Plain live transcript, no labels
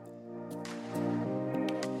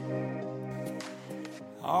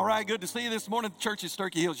All right, good to see you this morning. The church is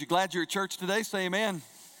Turkey Hills. You glad you're at church today? Say amen.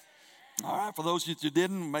 All right, for those that you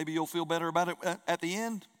didn't, maybe you'll feel better about it at the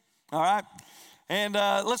end. All right. And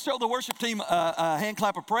let's show the worship team a hand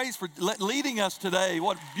clap of praise for leading us today.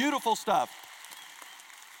 What beautiful stuff.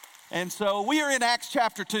 And so we are in Acts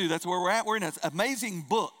chapter 2. That's where we're at. We're in an amazing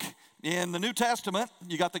book. In the New Testament,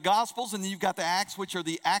 you got the Gospels and then you've got the Acts, which are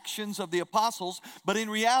the actions of the apostles. But in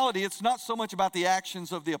reality, it's not so much about the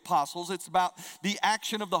actions of the apostles. It's about the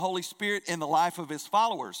action of the Holy Spirit in the life of his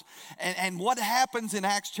followers. And what happens in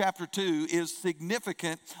Acts chapter 2 is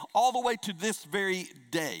significant all the way to this very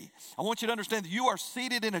day. I want you to understand that you are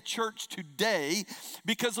seated in a church today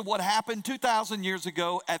because of what happened 2,000 years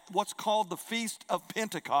ago at what's called the Feast of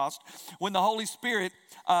Pentecost, when the Holy Spirit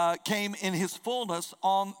came in his fullness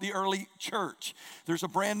on the early church. There's a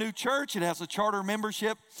brand new church. It has a charter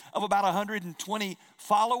membership of about 120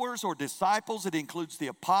 followers or disciples. It includes the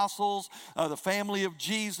apostles, the family of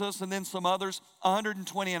Jesus, and then some others,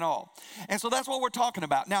 120 in all. And so that's what we're talking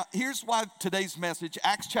about. Now, here's why today's message,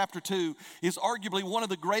 Acts chapter 2, is arguably one of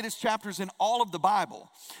the greatest chapters in all of the Bible,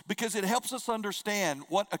 because it helps us understand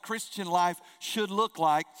what a Christian life should look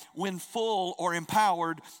like when full or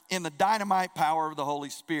empowered in the dynamite power of the Holy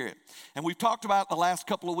Spirit. And we've talked about the last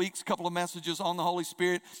couple of weeks, couple of messages on the Holy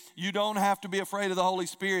Spirit. You don't have to be afraid of the Holy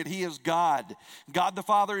Spirit. He is God. God the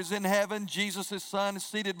Father is in heaven. Jesus, his Son, is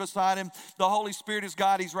seated beside him. The Holy Spirit is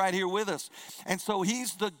God. He's right here with us. And so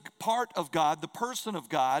he's the part of God, the person of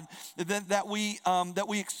God that we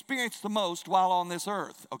experience the most while on this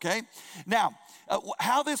earth, okay? Now,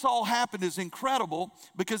 how this all happened is incredible,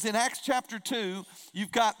 because in Acts chapter 2,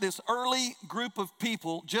 you've got this early group of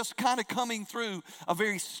people just kind of coming through a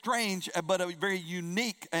very strange but a very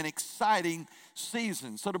unique and exciting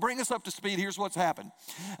season. So to bring us up to speed, here's what's happened.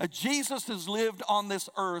 Jesus has lived on this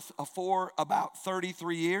earth for about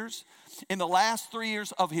 33 years. In the last 3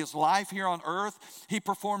 years of his life here on earth, he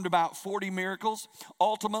performed about 40 miracles.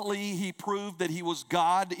 Ultimately, he proved that he was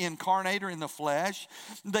God incarnate or in the flesh.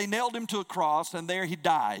 They nailed him to a cross, and there he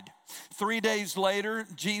died. 3 days later,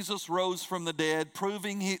 Jesus rose from the dead,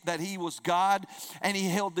 proving that he was God, and he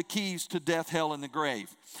held the keys to death, hell, and the grave.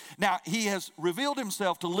 Now, he has revealed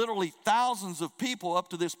himself to literally thousands of people up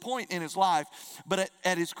to this point in his life, but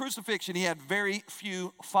at his crucifixion, he had very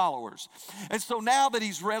few followers. And so now that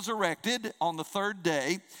he's resurrected on the third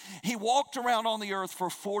day, he walked around on the earth for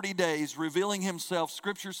 40 days, revealing himself,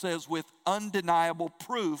 Scripture says, with undeniable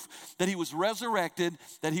proof that he was resurrected,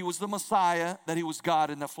 that he was the Messiah, that he was God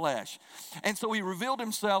in the flesh. And so he revealed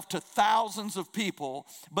himself to thousands of people,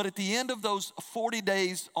 but at the end of those 40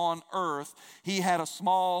 days on earth, he had a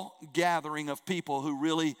small gathering of people who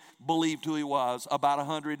really believed who he was, about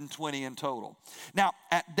 120 in total. Now,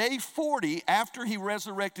 at day 40, after he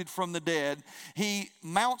resurrected from the dead, he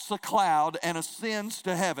mounts a cloud and ascends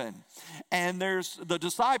to heaven. And there's the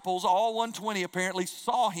disciples, all 120 apparently,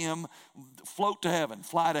 saw him float to heaven,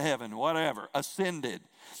 fly to heaven, whatever, ascended.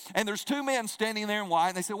 And there's two men standing there in white,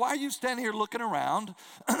 and they said, "Why are you standing here looking around?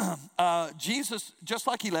 Jesus, just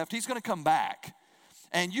like he left, he's going to come back.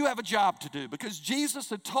 And you have a job to do," because Jesus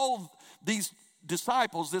had told these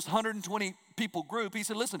disciples, this 120 people group, he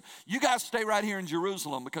said, "Listen, you guys stay right here in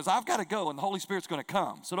Jerusalem, because I've got to go and the Holy Spirit's going to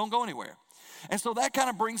come. So don't go anywhere." And so that kind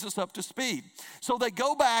of brings us up to speed. So they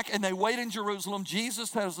go back and they wait in Jerusalem.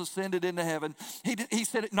 Jesus has ascended into heaven. He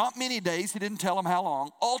said not many days. He didn't tell them how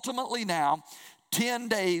long. Ultimately now, 10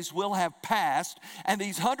 days will have passed, and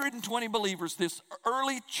these 120 believers, this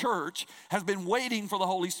early church, has been waiting for the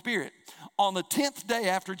Holy Spirit. On the 10th day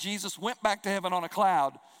after Jesus went back to heaven on a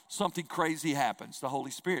cloud, something crazy happens. The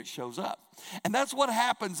Holy Spirit shows up. And that's what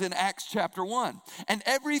happens in Acts chapter 1. And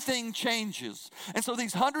everything changes. And so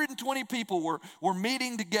these 120 people were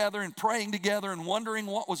meeting together and praying together and wondering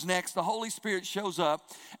what was next. The Holy Spirit shows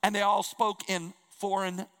up, and they all spoke in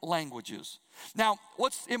foreign languages. Now,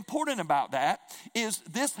 what's important about that is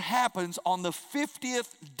this happens on the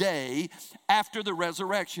 50th day after the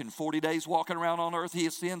resurrection. 40 days walking around on earth, he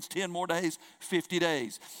ascends, 10 more days, 50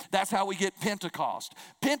 days. That's how we get Pentecost.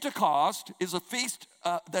 Pentecost is a feast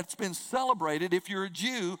that's been celebrated, if you're a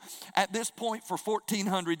Jew, at this point for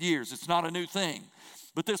 1,400 years. It's not a new thing,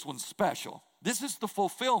 but this one's special. This is the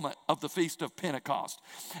fulfillment of the Feast of Pentecost.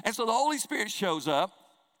 And so the Holy Spirit shows up.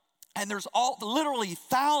 And there's literally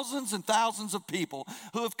thousands and thousands of people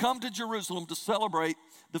who have come to Jerusalem to celebrate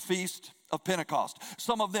the Feast of Pentecost.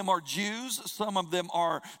 Some of them are Jews. Some of them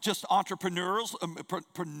are just entrepreneurs.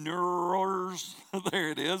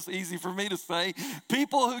 There it is, easy for me to say.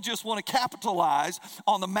 People who just want to capitalize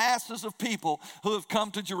on the masses of people who have come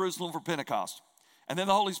to Jerusalem for Pentecost. And then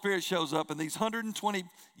the Holy Spirit shows up, and these 120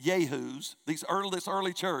 yahoos, this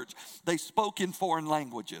early church, they spoke in foreign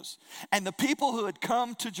languages. And the people who had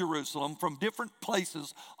come to Jerusalem from different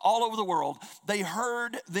places all over the world, they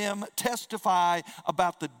heard them testify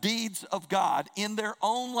about the deeds of God in their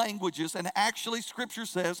own languages, and actually Scripture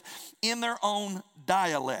says in their own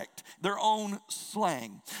dialect, their own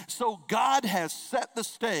slang. So God has set the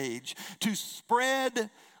stage to spread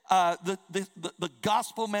the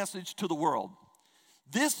gospel message to the world.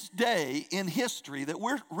 This day in history that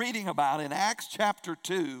we're reading about in Acts chapter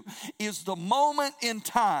 2 is the moment in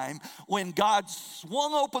time when God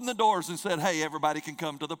swung open the doors and said, hey, everybody can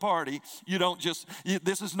come to the party.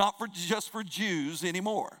 This is not just for Jews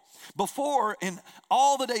anymore. Before, in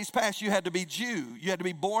all the days past, you had to be Jew. You had to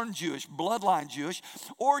be born Jewish, bloodline Jewish,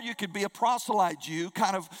 or you could be a proselyte Jew,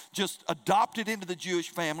 kind of just adopted into the Jewish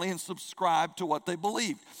family and subscribe to what they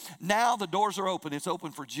believed. Now the doors are open. It's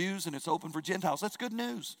open for Jews and it's open for Gentiles. That's good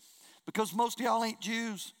news because most of y'all ain't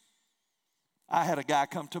Jews. I had a guy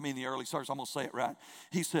come to me in the early service. I'm going to say it right.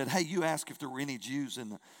 He said, hey, you asked if there were any Jews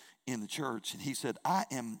in the church. And he said, I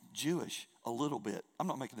am Jewish a little bit. I'm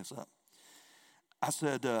not making this up. I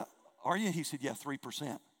said, are you? He said, yeah,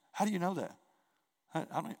 3%. How do you know that? I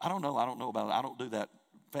don't know. I don't know about it. I don't do that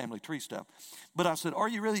family tree stuff. But I said, are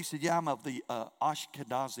you really? He said, yeah, I'm of the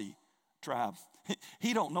Ashkenazi tribe.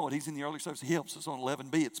 He don't know it. He's in the early service. He helps us on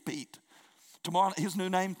 11B. It's Pete. Tomorrow, his new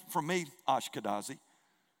name from me, Ashkenazi.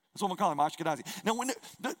 That's what I'm going to call him, Ashkenazi.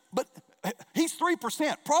 Now, but he's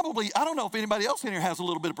 3%. Probably, I don't know if anybody else in here has a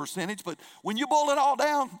little bit of percentage, but when you boil it all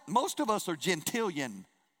down, most of us are Gentilian.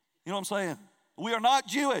 You know what I'm saying? We are not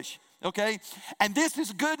Jewish, okay? And this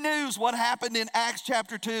is good news, what happened in Acts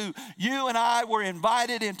chapter 2. You and I were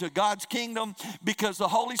invited into God's kingdom because the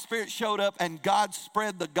Holy Spirit showed up and God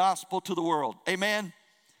spread the gospel to the world. Amen?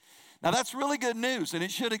 Now, that's really good news, and it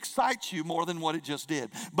should excite you more than what it just did.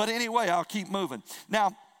 But anyway, I'll keep moving.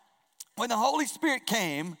 Now, when the Holy Spirit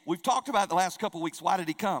came, we've talked about the last couple of weeks, why did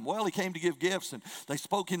he come? Well, he came to give gifts, and they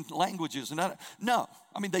spoke in languages.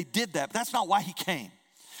 They did that, but that's not why he came.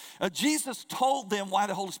 Jesus told them why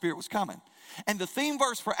the Holy Spirit was coming. And the theme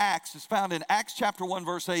verse for Acts is found in Acts chapter 1,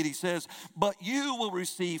 verse 8. He says, but you will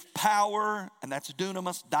receive power, and that's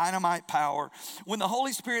dunamis, dynamite power, when the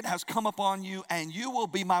Holy Spirit has come upon you, and you will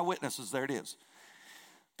be my witnesses. There it is.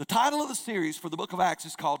 The title of the series for the book of Acts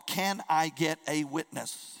is called, Can I Get a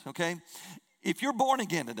Witness? Okay? If you're born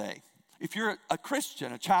again today, if you're a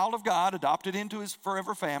Christian, a child of God, adopted into his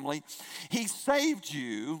forever family, he saved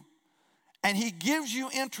you, and he gives you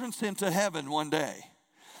entrance into heaven one day.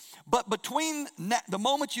 But between the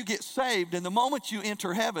moment you get saved and the moment you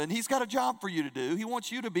enter heaven, he's got a job for you to do. He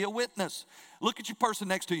wants you to be a witness. Look at your person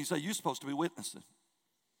next to you and say, you're supposed to be witnessing.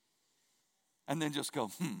 And then just go,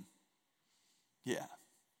 yeah,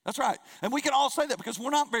 that's right. And we can all say that because we're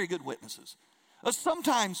not very good witnesses.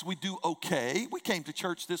 Sometimes we do okay. We came to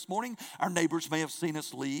church this morning. Our neighbors may have seen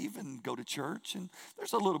us leave and go to church, and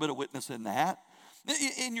there's a little bit of witness in that.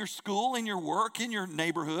 In your school, in your work, in your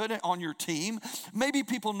neighborhood, on your team, maybe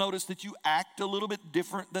people notice that you act a little bit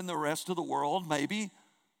different than the rest of the world, maybe.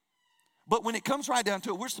 But when it comes right down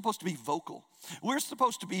to it, we're supposed to be vocal. We're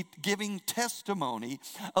supposed to be giving testimony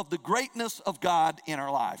of the greatness of God in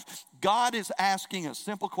our life. God is asking a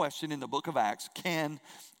simple question in the book of Acts, can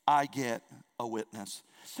I get a witness?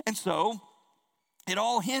 And so, it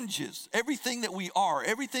all hinges, everything that we are,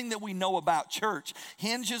 everything that we know about church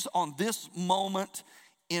hinges on this moment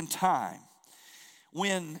in time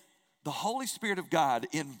when the Holy Spirit of God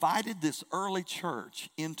invited this early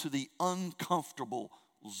church into the uncomfortable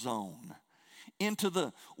zone, into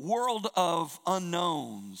the world of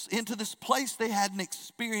unknowns, into this place they hadn't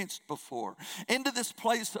experienced before, into this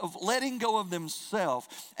place of letting go of themselves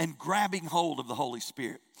and grabbing hold of the Holy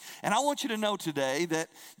Spirit. And I want you to know today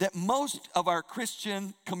that most of our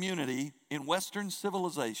Christian community in Western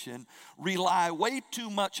civilization rely way too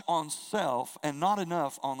much on self and not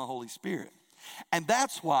enough on the Holy Spirit. And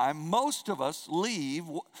that's why most of us live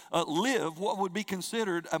what would be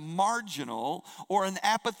considered a marginal or an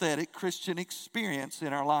apathetic Christian experience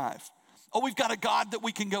in our life. Oh, we've got a God that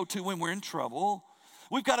we can go to when we're in trouble.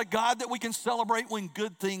 We've got a God that we can celebrate when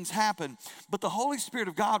good things happen. But the Holy Spirit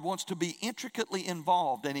of God wants to be intricately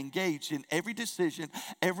involved and engaged in every decision,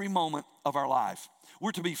 every moment of our life.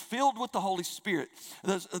 We're to be filled with the Holy Spirit.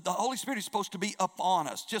 The Holy Spirit is supposed to be upon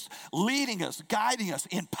us, just leading us, guiding us,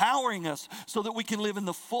 empowering us so that we can live in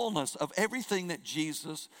the fullness of everything that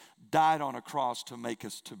Jesus died on a cross to make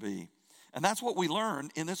us to be. And that's what we learn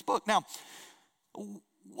in this book. Now,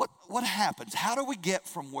 what happens? How do we get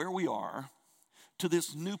from where we are to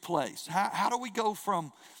this new place? How do we go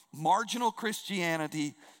from marginal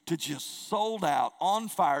Christianity to just sold out, on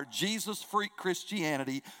fire, Jesus freak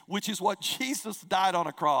Christianity, which is what Jesus died on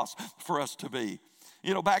a cross for us to be?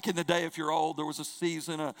 You know, back in the day, if you're old, there was a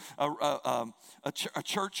season, a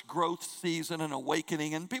church growth season, an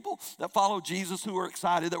awakening, and people that followed Jesus who were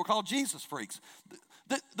excited, that were called Jesus freaks.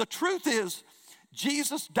 The truth is,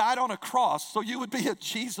 Jesus died on a cross so you would be a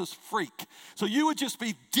Jesus freak. So you would just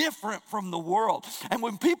be different from the world. And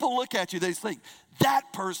when people look at you, they think,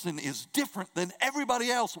 that person is different than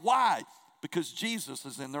everybody else. Why? Because Jesus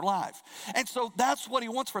is in their life. And so that's what he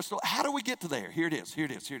wants for us. So how do we get to there? Here it is.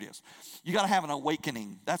 You got to have an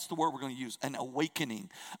awakening. That's the word we're going to use, an awakening,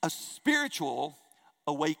 a spiritual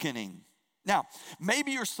awakening. Now,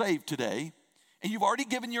 maybe you're saved today and you've already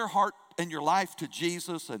given your heart and your life to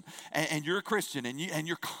Jesus and you're a Christian and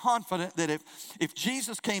you're confident that if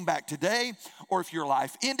Jesus came back today or if your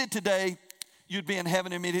life ended today, you'd be in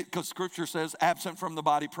heaven immediately because Scripture says, absent from the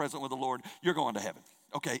body, present with the Lord, you're going to heaven.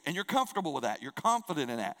 Okay, and you're comfortable with that. You're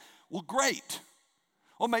confident in that. Well, great.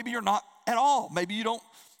 Well, maybe you're not at all. Maybe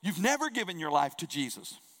you've never given your life to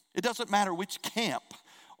Jesus. It doesn't matter which camp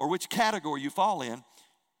or which category you fall in,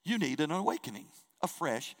 you need an awakening, a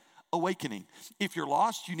fresh awakening. If you're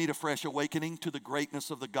lost, you need a fresh awakening to the greatness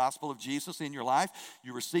of the gospel of Jesus in your life.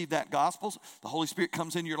 You receive that gospel, the Holy Spirit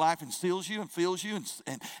comes into your life and seals you and fills you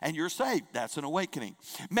and you're saved. That's an awakening.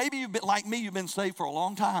 Maybe you've been like me, you've been saved for a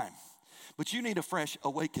long time. But you need a fresh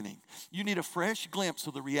awakening. You need a fresh glimpse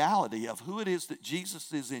of the reality of who it is that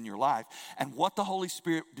Jesus is in your life and what the Holy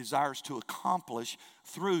Spirit desires to accomplish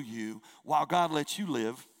through you while God lets you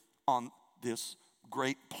live on this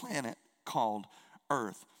great planet called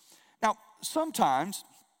Earth. Now, sometimes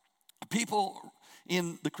people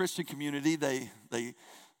in the Christian community,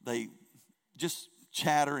 they just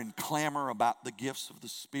chatter and clamor about the gifts of the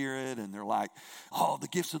Spirit, and they're like, oh, the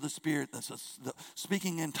gifts of the Spirit, the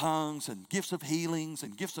speaking in tongues and gifts of healings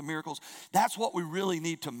and gifts of miracles, that's what we really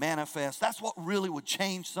need to manifest. That's what really would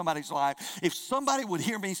change somebody's life. If somebody would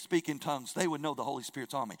hear me speak in tongues, they would know the Holy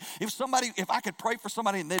Spirit's on me. If I could pray for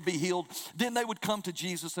somebody and they'd be healed, then they would come to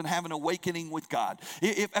Jesus and have an awakening with God.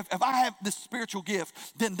 If I have this spiritual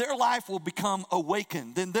gift, then their life will become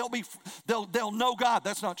awakened. Then they'll know God.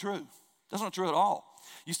 That's not true. That's not true at all.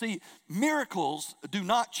 You see, miracles do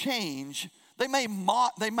not change. They may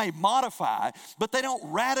modify, but they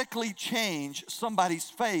don't radically change somebody's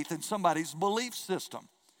faith and somebody's belief system.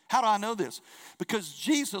 How do I know this? Because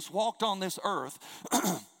Jesus walked on this earth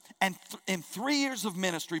and in 3 years of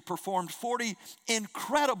ministry performed 40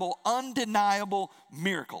 incredible, undeniable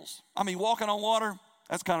miracles. I mean, walking on water,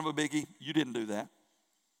 that's kind of a biggie. You didn't do that.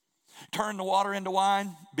 Turn the water into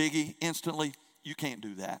wine, biggie, instantly. You can't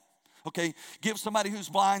do that. Okay, give somebody who's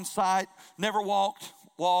blind sight, never walked,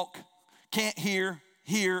 walk, can't hear,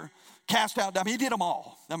 cast out. I mean, he did them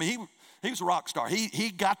all. I mean, he was a rock star. He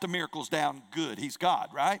got the miracles down good. He's God,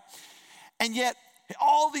 right? And yet,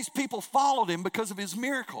 all these people followed him because of his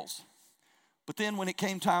miracles. But then when it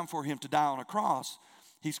came time for him to die on a cross,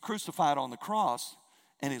 he's crucified on the cross,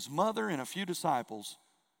 and his mother and a few disciples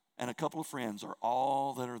and a couple of friends are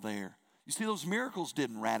all that are there. You see, those miracles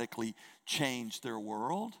didn't radically change their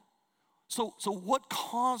world. So what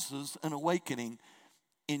causes an awakening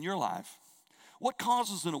in your life? What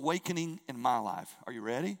causes an awakening in my life? Are you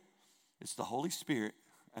ready? It's the Holy Spirit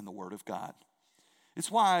and the Word of God. It's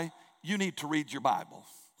why you need to read your Bible.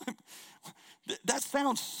 That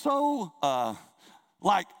sounds so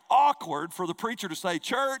like awkward for the preacher to say,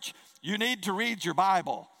 church, you need to read your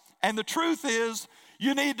Bible. And the truth is,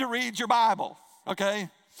 you need to read your Bible, okay?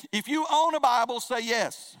 If you own a Bible, say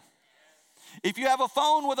yes. If you have a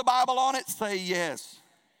phone with a Bible on it, say yes.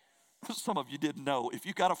 Some of you didn't know. If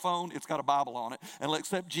you got a phone, it's got a Bible on it. And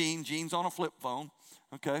except Gene. Gene's on a flip phone,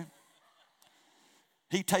 okay?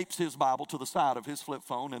 He tapes his Bible to the side of his flip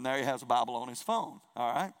phone, and there he has a Bible on his phone,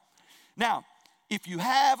 all right? Now, if you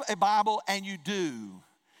have a Bible, and you do,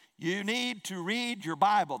 you need to read your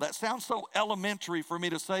Bible. That sounds so elementary for me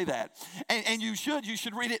to say that. And you should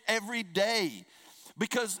read it every day,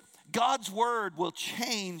 because God's word will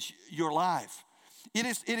change your life. It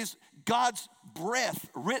is God's breath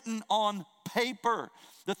written on paper.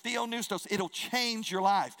 The theonoustos, it'll change your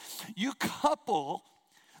life. You couple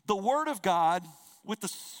the word of God with the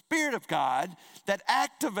Spirit of God that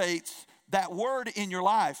activates that word in your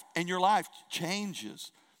life, and your life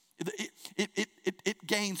changes. It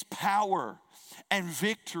gains power and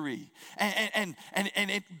victory, and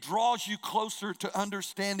it draws you closer to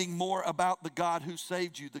understanding more about the God who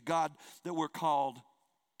saved you, the God that we're called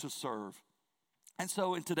to serve. And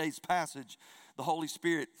so in today's passage, the Holy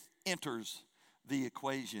Spirit enters the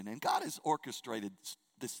equation. And God has orchestrated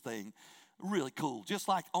this thing really cool, just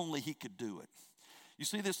like only he could do it. You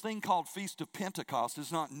see, this thing called Feast of Pentecost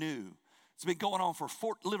is not new. It's been going on for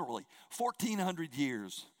literally 1,400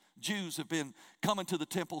 years. Jews have been coming to the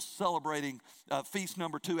temple celebrating feast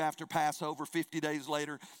number 2 after Passover. 50 days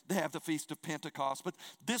later, they have the Feast of Pentecost. But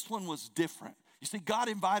this one was different. You see, God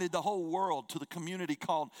invited the whole world to the community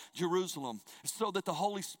called Jerusalem so that the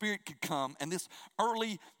Holy Spirit could come, and this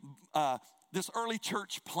early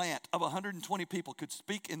church plant of 120 people could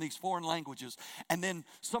speak in these foreign languages, and then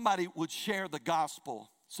somebody would share the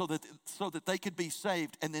gospel so that they could be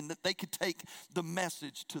saved, and then that they could take the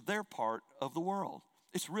message to their part of the world.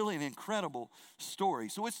 It's really an incredible story.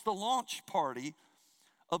 So it's the launch party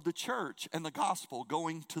of the church and the gospel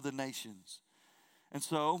going to the nations. And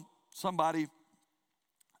so somebody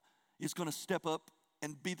is going to step up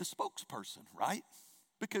and be the spokesperson, right?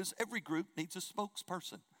 Because every group needs a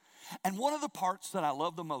spokesperson. And one of the parts that I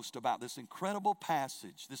love the most about this incredible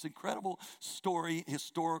passage, this incredible story,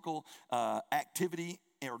 historical activity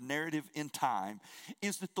or narrative in time,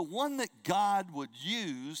 is that the one that God would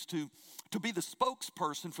use to be the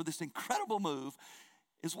spokesperson for this incredible move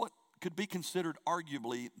is what could be considered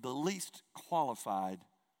arguably the least qualified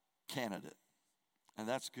candidate. And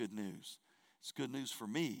that's good news. It's good news for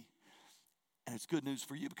me, and it's good news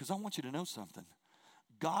for you, because I want you to know something.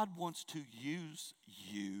 God wants to use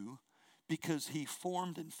you because he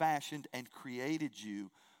formed and fashioned and created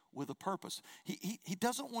you with a purpose. He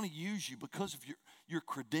doesn't want to use you because of your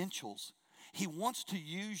credentials. He wants to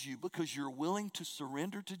use you because you're willing to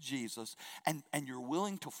surrender to Jesus and you're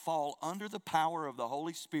willing to fall under the power of the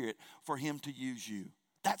Holy Spirit for him to use you.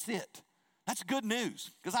 That's it. That's good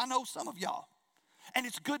news, because I know some of y'all. And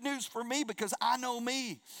it's good news for me because I know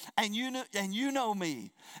me and you know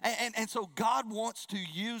me. And so God wants to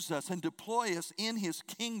use us and deploy us in his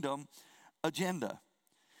kingdom agenda.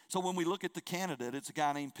 So when we look at the candidate, it's a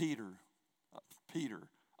guy named Peter. Peter,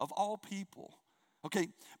 of all people. Okay,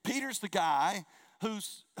 Peter's the guy who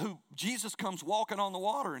Jesus comes walking on the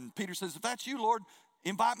water, and Peter says, if that's you, Lord,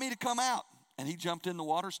 invite me to come out. And he jumped in the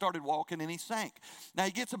water, started walking, and he sank. Now,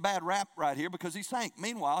 he gets a bad rap right here because he sank.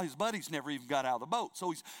 Meanwhile, his buddies never even got out of the boat.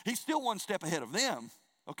 So he's still one step ahead of them,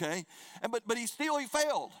 okay? But he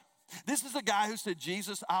failed. This is a guy who said,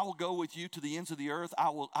 Jesus, I will go with you to the ends of the earth. I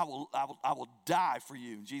will die for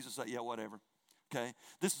you. And Jesus said, yeah, whatever. Okay,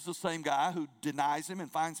 this is the same guy who denies him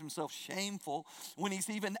and finds himself shameful when he's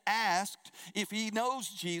even asked if he knows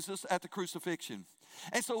Jesus at the crucifixion.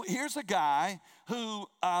 And so here's a guy who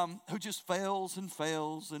just fails and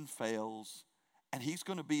fails and fails, and he's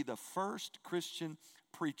going to be the first Christian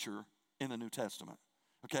preacher in the New Testament.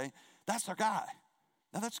 Okay, that's our guy.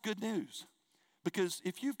 Now that's good news, because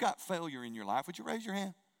if you've got failure in your life, would you raise your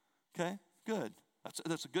hand? Okay, good.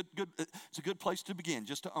 That's a good. It's a good place to begin,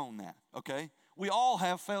 just to own that. Okay. We all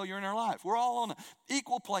have failure in our life. We're all on an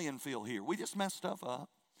equal playing field here. We just mess stuff up.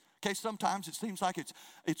 Okay, sometimes it seems like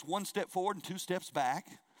it's one step forward and 2 steps back.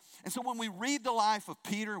 And so when we read the life of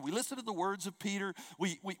Peter, we listen to the words of Peter,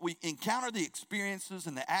 we encounter the experiences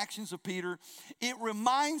and the actions of Peter, it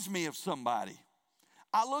reminds me of somebody.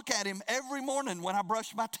 I look at him every morning when I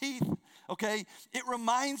brush my teeth, okay? It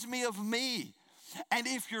reminds me of me. And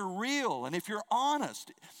if you're real and if you're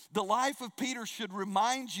honest, the life of Peter should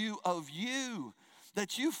remind you of you,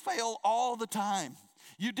 that you fail all the time.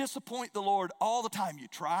 You disappoint the Lord all the time. You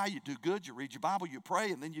try, you do good, you read your Bible, you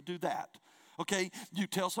pray, and then you do that. Okay, you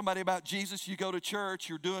tell somebody about Jesus, you go to church,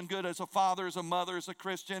 you're doing good as a father, as a mother, as a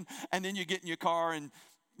Christian, and then you get in your car and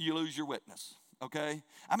you lose your witness. Okay?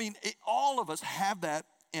 I mean, all of us have that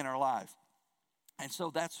in our life. And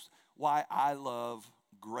so that's why I love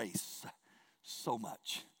grace so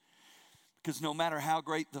much, because no matter how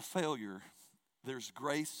great the failure, there's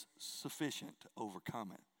grace sufficient to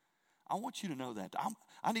overcome it. I want you to know that.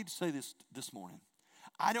 I need to say this morning.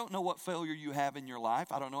 I don't know what failure you have in your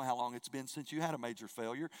life. I don't know how long it's been since you had a major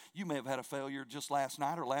failure. You may have had a failure just last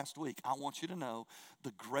night or last week. I want you to know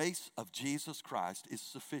the grace of Jesus Christ is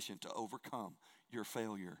sufficient to overcome your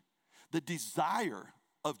failure. The desire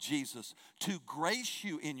of Jesus to grace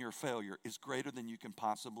you in your failure is greater than you can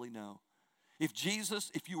possibly know. If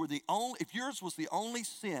yours was the only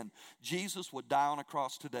sin, Jesus would die on a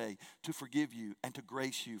cross today to forgive you and to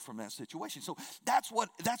grace you from that situation. So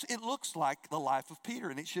it looks like the life of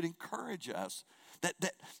Peter, and it should encourage us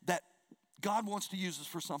that God wants to use us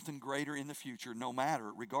for something greater in the future,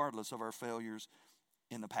 regardless of our failures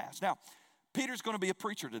in the past. Now, Peter's going to be a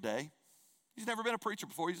preacher today. He's never been a preacher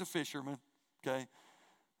before. He's a fisherman, okay?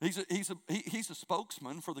 He's a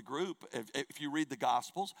spokesman for the group if you read the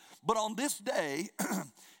Gospels. But on this day,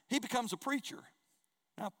 he becomes a preacher.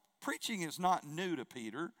 Now, preaching is not new to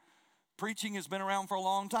Peter. Preaching has been around for a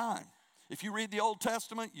long time. If you read the Old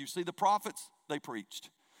Testament, you see the prophets, they preached.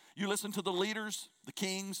 You listen to the leaders, the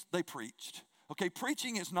kings, they preached. Okay,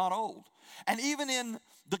 preaching is not old. And even in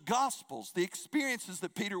the Gospels, the experiences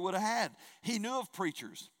that Peter would have had, he knew of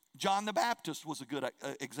preachers. John the Baptist was a good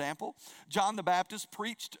example. John the Baptist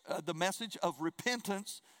preached the message of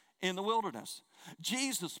repentance in the wilderness.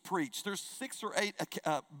 Jesus preached. There's 6 or 8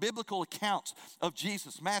 biblical accounts of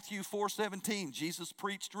Jesus. Matthew 4:17, Jesus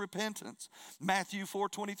preached repentance. Matthew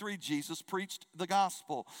 4:23, Jesus preached the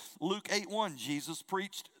gospel. Luke 8:1, Jesus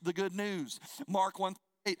preached the good news. Mark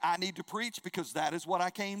 1:8, I need to preach because that is what I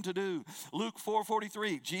came to do. Luke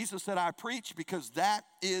 4:43, Jesus said, I preach because that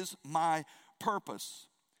is my purpose.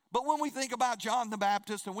 But when we think about John the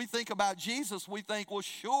Baptist and we think about Jesus, we think, well,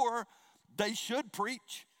 sure, they should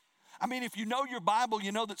preach. I mean, if you know your Bible,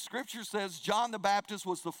 you know that Scripture says John the Baptist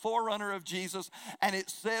was the forerunner of Jesus, and it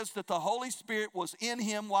says that the Holy Spirit was in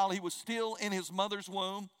him while he was still in his mother's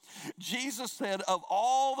womb. Jesus said, of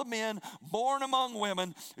all the men born among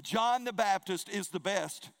women, John the Baptist is the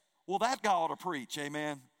best. Well, that guy ought to preach,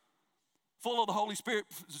 amen. Full of the Holy Spirit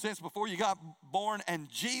since before you got born, and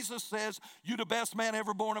Jesus says, you the best man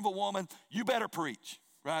ever born of a woman, you better preach,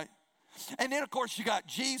 right? And then, of course, you got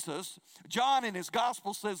Jesus. John in his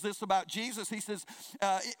gospel says this about Jesus. He says,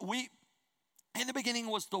 in the beginning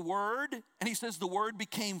was the Word, and he says the Word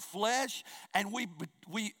became flesh, and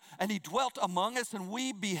he dwelt among us, and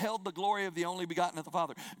we beheld the glory of the only begotten of the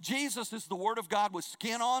Father. Jesus is the Word of God with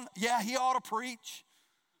skin on. Yeah, he ought to preach.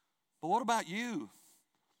 But what about you?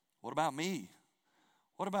 What about me?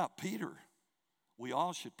 What about Peter? We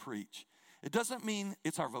all should preach. It doesn't mean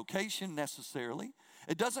it's our vocation necessarily.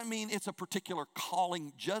 It doesn't mean it's a particular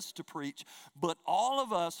calling just to preach, but all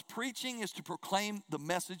of us, preaching is to proclaim the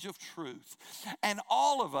message of truth. And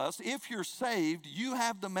all of us, if you're saved, you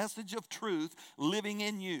have the message of truth living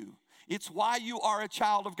in you. It's why you are a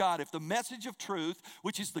child of God. If the message of truth,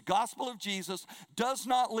 which is the gospel of Jesus, does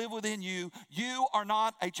not live within you, you are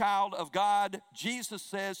not a child of God. Jesus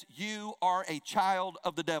says you are a child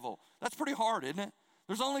of the devil. That's pretty hard, isn't it?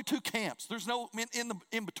 There's only 2 camps. There's no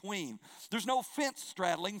in between. There's no fence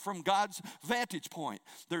straddling from God's vantage point.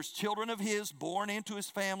 There's children of his born into his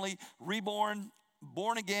family, reborn,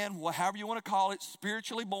 born again, however you want to call it,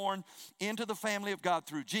 spiritually born into the family of God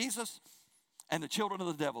through Jesus, and the children of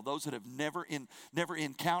the devil, those that have never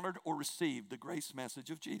encountered or received the grace message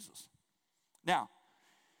of Jesus. Now,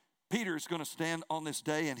 Peter is going to stand on this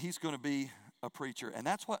day, and he's going to be a preacher, and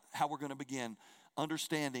that's how we're going to begin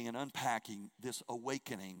understanding and unpacking this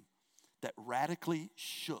awakening that radically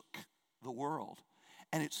shook the world.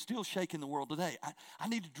 And it's still shaking the world today. I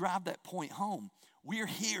need to drive that point home. We're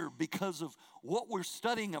here because of what we're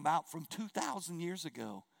studying about from 2,000 years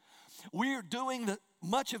ago. We're doing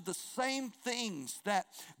much of the same things that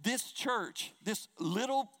this church, this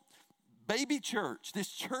little baby church, this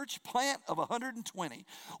church plant of 120,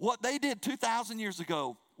 what they did 2,000 years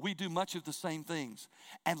ago, we do much of the same things,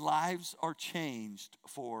 and lives are changed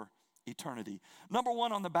for eternity. Number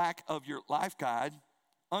 1 on the back of your life guide,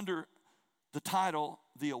 under the title,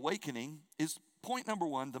 The Awakening, is point number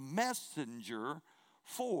 1, the messenger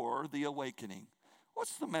for the awakening.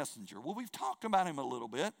 What's the messenger? Well, we've talked about him a little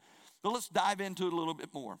bit, but let's dive into it a little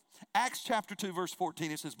bit more. Acts chapter 2, verse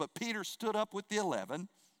 14, it says, but Peter stood up with the 11,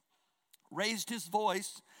 raised his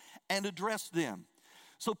voice, and addressed them.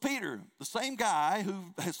 So Peter, the same guy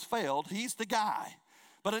who has failed, he's the guy.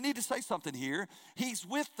 But I need to say something here. He's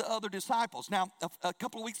with the other disciples. Now, a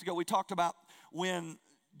couple of weeks ago, we talked about when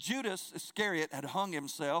Judas Iscariot had hung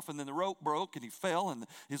himself, and then the rope broke, and he fell, and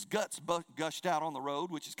his guts gushed out on the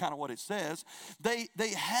road, which is kind of what it says. They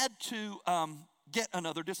had to get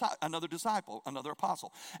another disciple, another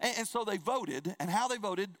apostle. And so they voted, and how they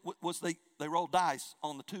voted was they rolled dice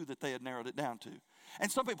on the 2 that they had narrowed it down to. And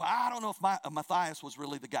some people, I don't know if Matthias was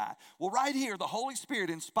really the guy. Well, right here, the Holy Spirit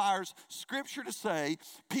inspires Scripture to say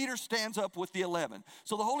Peter stands up with the 11.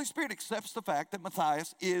 So the Holy Spirit accepts the fact that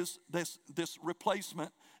Matthias is this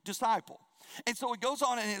replacement disciple. And so it goes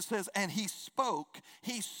on and it says, and he spoke,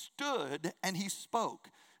 he stood and he spoke.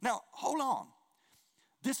 Now, hold on.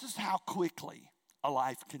 This is how quickly a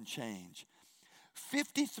life can change.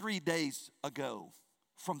 53 days ago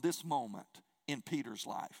from this moment in Peter's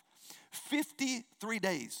life, 53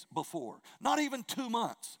 days before, not even 2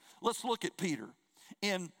 months. Let's look at Peter.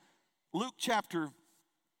 In Luke chapter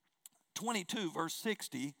 22, verse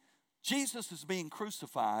 60, Jesus is being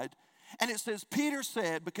crucified. And it says, Peter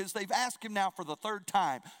said, because they've asked him now for the 3rd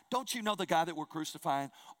time, don't you know the guy that we're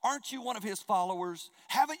crucifying? Aren't you one of his followers?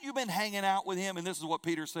 Haven't you been hanging out with him? And this is what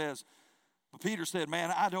Peter says. But Peter said,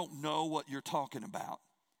 man, I don't know what you're talking about.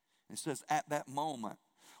 It says, at that moment,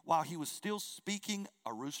 while he was still speaking,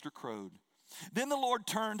 a rooster crowed. Then the Lord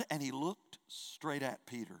turned and he looked straight at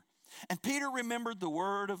Peter. And Peter remembered the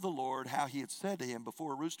word of the Lord, how he had said to him,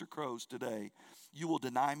 before a rooster crows today, you will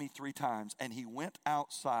deny me 3 times. And he went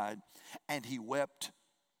outside and he wept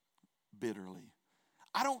bitterly.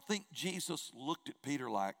 I don't think Jesus looked at Peter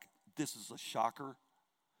like, this is a shocker.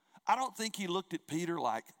 I don't think he looked at Peter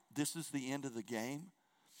like, this is the end of the game.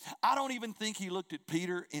 I don't even think he looked at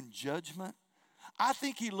Peter in judgment. I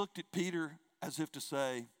think he looked at Peter as if to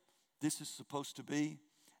say, this is supposed to be,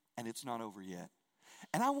 and it's not over yet.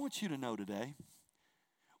 And I want you to know today,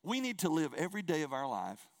 we need to live every day of our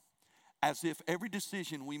life as if every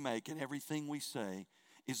decision we make and everything we say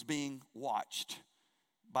is being watched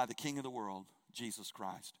by the King of the world, Jesus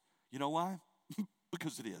Christ. You know why?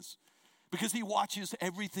 Because it is. Because he watches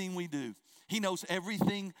everything we do. He knows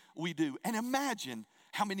everything we do. And imagine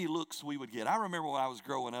how many looks we would get. I remember when I was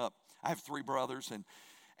growing up, I have 3 brothers,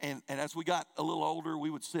 and as we got a little older, we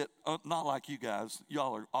would sit, not like you guys.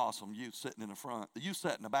 Y'all are awesome, you sitting in the front. You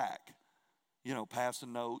sat in the back,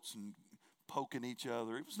 passing notes and poking each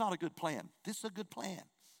other. It was not a good plan. This is a good plan,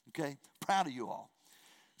 okay? Proud of you all.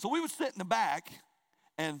 So we would sit in the back,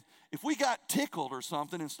 and if we got tickled or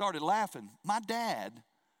something and started laughing, my dad,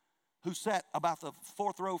 who sat about the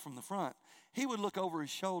 4th row from the front, he would look over his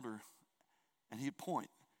shoulder and he'd point.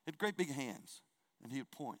 He had great big hands, and he'd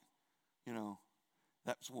point.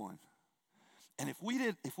 That was one. And if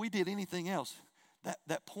we did anything else,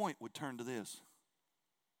 that point would turn to this.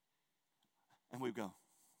 And we'd go.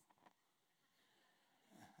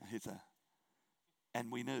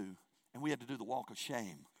 And we knew. And we had to do the walk of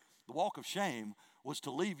shame. The walk of shame was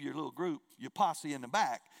to leave your little group, your posse in the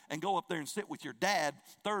back, and go up there and sit with your dad,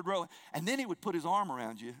 3rd row. And then he would put his arm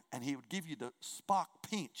around you, and he would give you the Spock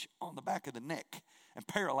pinch on the back of the neck and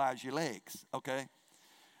paralyze your legs, okay?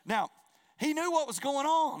 Now, he knew what was going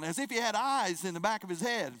on, as if he had eyes in the back of his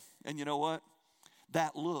head. And you know what?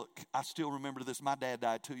 That look, I still remember this. My dad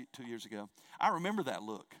died two years ago. I remember that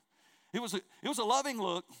look. It was a loving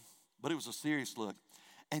look, but it was a serious look.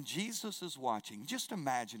 And Jesus is watching. Just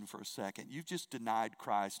imagine for a second, you've just denied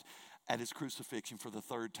Christ at his crucifixion for the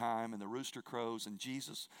 3rd time, and the rooster crows, and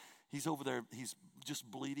Jesus, he's over there, he's just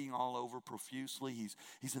bleeding all over profusely.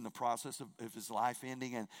 He's in the process of his life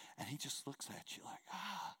ending, and he just looks at you like,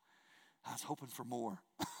 I was hoping for more.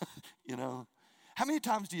 How many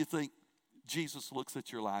times do you think Jesus looks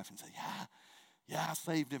at your life and says, yeah, I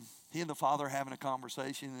saved him. He and the Father are having a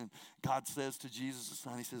conversation, and God says to Jesus, the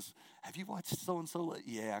Son, he says, have you watched so-and-so?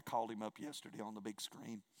 Yeah, I called him up yesterday on the big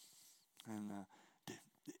screen. And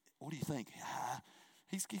what do you think?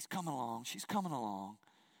 He's coming along. She's coming along.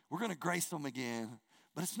 We're going to grace him again,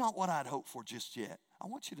 but it's not what I'd hoped for just yet. I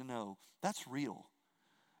want you to know that's real.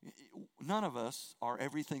 None of us are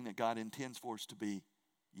everything that God intends for us to be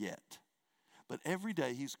yet. But every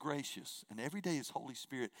day he's gracious, and every day his Holy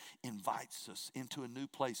Spirit invites us into a new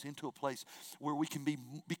place, into a place where we can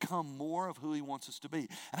become more of who he wants us to be.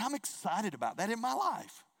 And I'm excited about that in my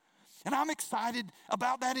life. And I'm excited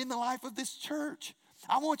about that in the life of this church.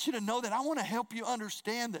 I want you to know that. I want to help you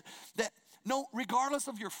understand that no, regardless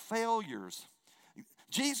of your failures,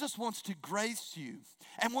 Jesus wants to grace you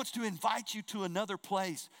and wants to invite you to another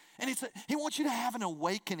place. And he wants you to have an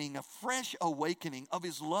awakening, a fresh awakening of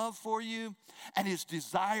his love for you and his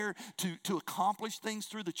desire to accomplish things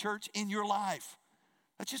through the church in your life.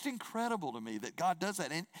 That's just incredible to me that God does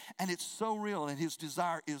that. And it's so real, and his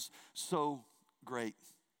desire is so great.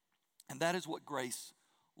 And that is what grace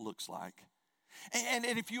looks like. And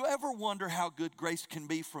if you ever wonder how good grace can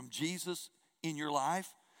be from Jesus in your life,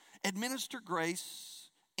 administer grace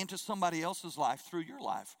into somebody else's life through your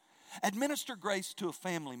life. Administer grace to a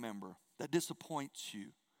family member that disappoints you.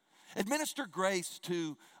 Administer grace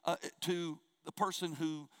to the person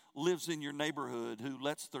who lives in your neighborhood who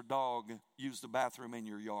lets their dog use the bathroom in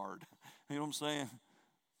your yard. You know what I'm saying?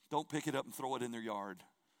 Don't pick it up and throw it in their yard.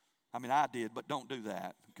 I mean, I did, but don't do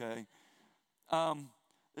that, okay?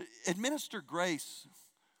 Administer grace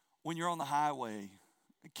when you're on the highway.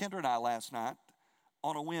 Kendra and I last night,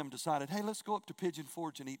 on a whim, decided, hey, let's go up to Pigeon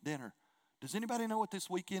Forge and eat dinner. Does anybody know what this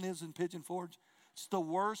weekend is in Pigeon Forge? It's the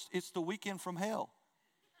worst. It's the weekend from hell.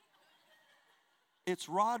 It's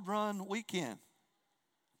Rod Run weekend.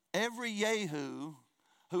 Every yahoo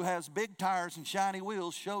who has big tires and shiny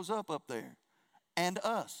wheels shows up there. And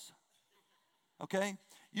us. Okay?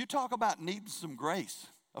 You talk about needing some grace.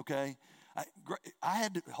 Okay?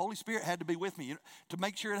 The Holy Spirit had to be with me. To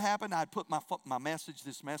make sure it happened, I'd put my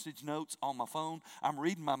message notes on my phone. I'm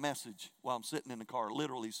reading my message while I'm sitting in the car,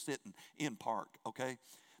 literally sitting in park, okay?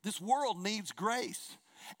 This world needs grace.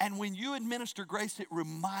 And when you administer grace, it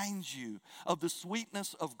reminds you of the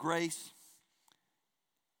sweetness of grace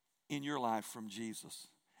in your life from Jesus.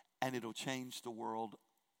 And it'll change the world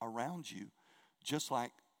around you, just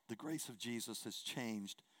like the grace of Jesus has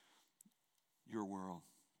changed your world.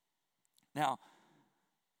 Now,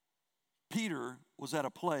 Peter was at a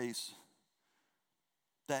place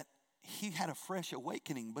that he had a fresh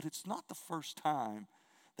awakening, but it's not the first time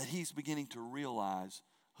that he's beginning to realize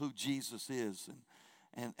who Jesus is.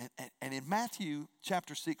 And in Matthew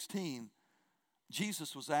chapter 16,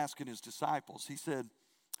 Jesus was asking his disciples, he said,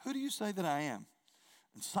 "Who do you say that I am?"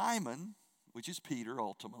 And Simon, which is Peter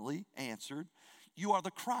ultimately, answered, "You are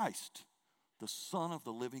the Christ, the Son of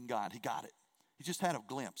the living God." He got it. He just had a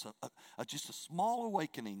glimpse, just a small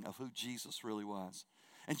awakening of who Jesus really was.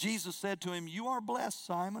 And Jesus said to him, "You are blessed,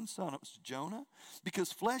 Simon, son of Jonah,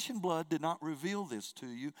 because flesh and blood did not reveal this to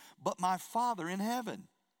you, but my Father in heaven.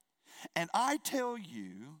 And I tell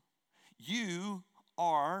you, you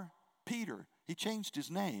are Peter." He changed his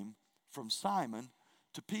name from Simon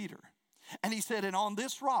to Peter. And he said, "And on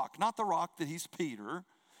this rock," not the rock that he's Peter,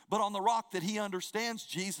 but on the rock that he understands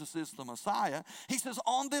Jesus is the Messiah, he says,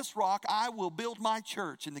 "On this rock I will build my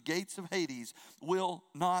church, and the gates of Hades will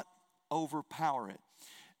not overpower it."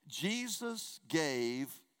 Jesus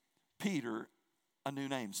gave Peter a new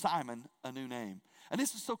name, Simon a new name. And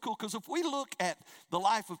this is so cool, because if we look at the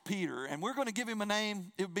life of Peter and we're going to give him a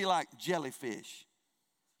name, it would be like jellyfish,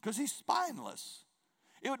 because he's spineless.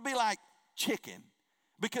 It would be like chicken,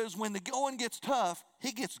 because when the going gets tough,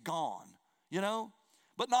 he gets gone, you know?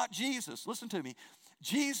 But not Jesus. Listen to me.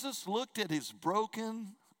 Jesus looked at his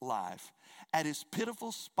broken life, at his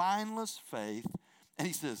pitiful, spineless faith, and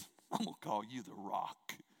he says, "I'm going to call you the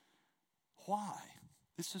rock." Why?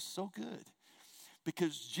 This is so good.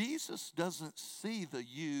 Because Jesus doesn't see the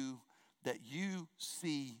you that you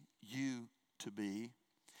see you to be.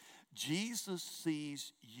 Jesus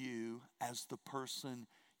sees you as the person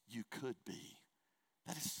you could be.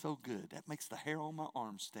 That is so good. That makes the hair on my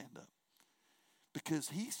arm stand up. Because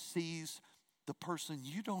he sees the person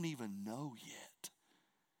you don't even know yet.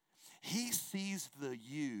 He sees the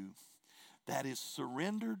you that is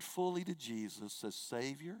surrendered fully to Jesus as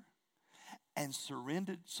Savior, and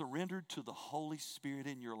surrendered to the Holy Spirit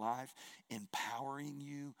in your life, empowering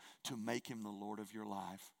you to make him the Lord of your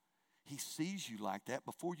life. He sees you like that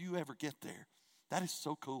before you ever get there. That is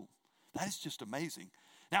so cool. That is just amazing.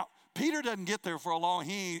 Now, Peter doesn't get there for a long,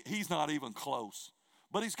 he's not even close.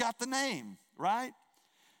 But he's got the name, right?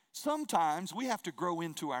 Sometimes we have to grow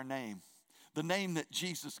into our name, the name that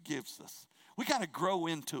Jesus gives us. We got to grow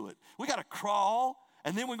into it. We got to crawl,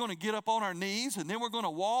 and then we're going to get up on our knees, and then we're going to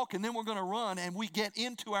walk, and then we're going to run, and we get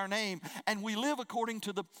into our name, and we live according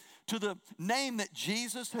to the name that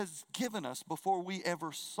Jesus has given us before we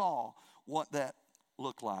ever saw what that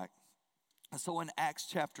looked like. And so in Acts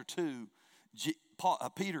chapter 2,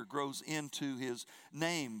 Peter grows into his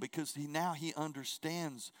name because he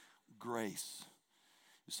understands grace.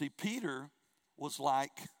 You see, Peter was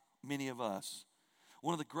like many of us.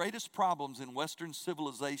 One of the greatest problems in Western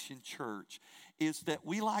civilization church is that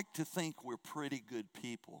we like to think we're pretty good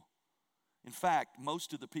people. In fact,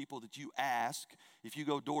 most of the people that you ask, if you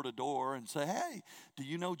go door to door and say, "Hey, do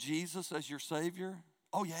you know Jesus as your Savior?"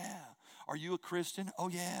 "Oh, yeah." "Are you a Christian?" "Oh,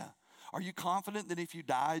 yeah." "Are you confident that if you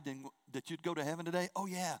died, then that you'd go to heaven today?" "Oh,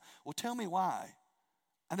 yeah." "Well, tell me why."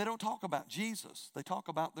 And they don't talk about Jesus. They talk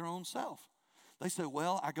about their own self. They say,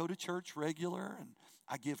 "Well, I go to church regular, and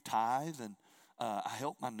I give tithe, and I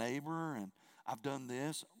help my neighbor, and I've done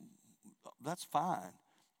this." That's fine,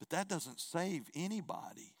 but that doesn't save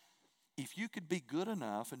anybody. If you could be good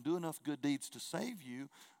enough and do enough good deeds to save you,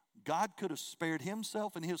 God could have spared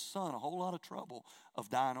himself and his son a whole lot of trouble of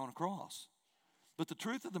dying on a cross. But the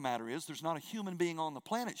truth of the matter is, there's not a human being on the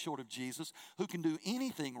planet short of Jesus who can do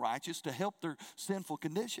anything righteous to help their sinful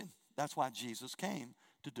condition. That's why Jesus came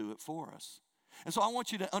to do it for us. And so I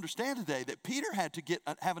want you to understand today that Peter had to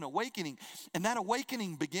have an awakening. And that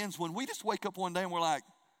awakening begins when we just wake up one day and we're like,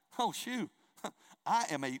 "Oh, shoot, I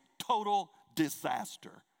am a total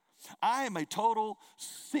disaster. I am a total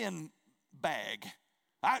sin bag.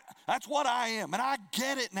 That's what I am, and I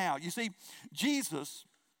get it now." You see, Jesus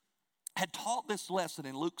had taught this lesson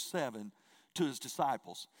in Luke 7 to his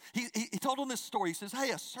disciples. He told them this story. He says,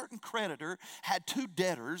 "Hey, a certain creditor had two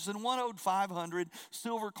debtors, and one owed 500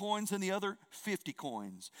 silver coins and the other 50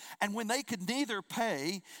 coins. And when they could neither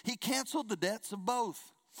pay, he canceled the debts of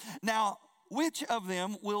both. Now, which of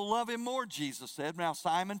them will love him more?" Jesus said. Now,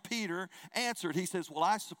 Simon Peter answered. He says, "Well,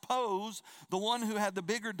 I suppose the one who had the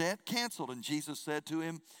bigger debt canceled." And Jesus said to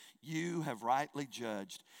him, You have rightly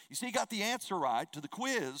judged. You see, he got the answer right to the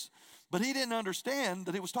quiz, but he didn't understand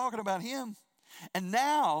that it was talking about him. And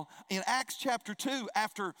now in Acts chapter 2,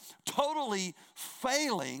 after totally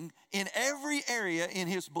failing in every area in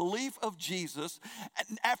his belief of Jesus,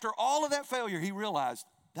 after all of that failure, he realized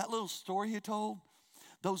that little story he told,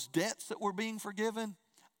 those debts that were being forgiven,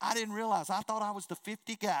 I didn't realize. I thought I was the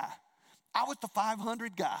 50 guy. I was the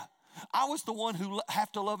 500 guy. I was the one who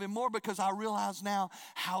have to love him more because I realize now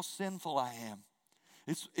how sinful I am.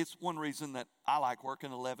 It's one reason that I like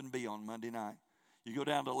working 11B on Monday night. You go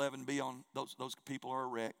down to 11B on those people are a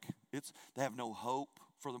wreck. They have no hope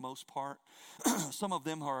for the most part. Some of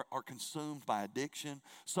them are consumed by addiction.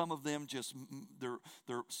 Some of them just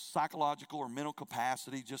their psychological or mental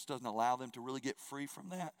capacity just doesn't allow them to really get free from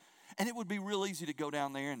that. And it would be real easy to go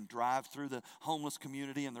down there and drive through the homeless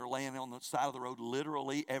community, and they're laying on the side of the road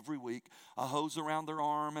literally every week, a hose around their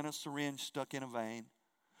arm and a syringe stuck in a vein.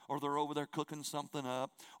 Or they're over there cooking something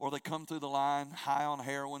up, or they come through the line high on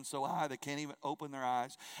heroin, so high they can't even open their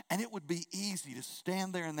eyes. And it would be easy to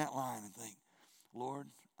stand there in that line and think, Lord,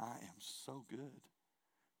 I am so good.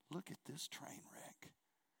 Look at this train wreck.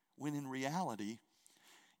 When in reality,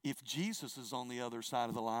 if Jesus is on the other side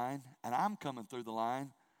of the line and I'm coming through the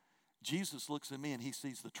line, Jesus looks at me and he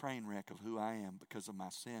sees the train wreck of who I am because of my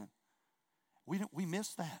sin. We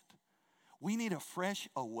miss that. We need a fresh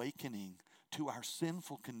awakening to our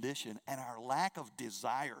sinful condition and our lack of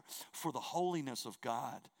desire for the holiness of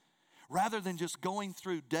God. Rather than just going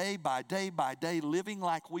through day by day by day, living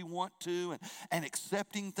like we want to and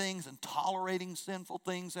accepting things and tolerating sinful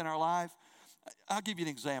things in our life. I'll give you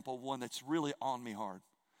an example of one that's really on me hard.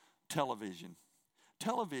 Television.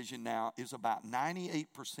 Television now is about 98%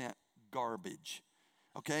 garbage,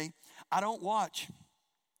 okay? I don't watch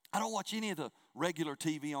any of the regular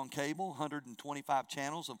TV on cable, 125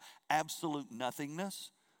 channels of absolute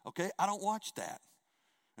nothingness, okay? I don't watch that.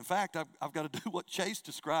 In fact, I've got to do what Chase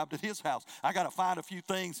described at his house. I got to find a few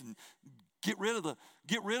things and get rid of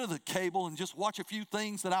the cable and just watch a few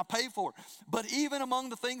things that I pay for. But even among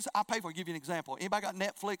the things I pay for, I'll give you an example. Anybody got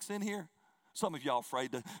Netflix in here? Some of y'all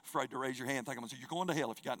afraid to raise your hand. Think I'm going to say, you're going to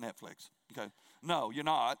hell if you got Netflix. Okay? No, you're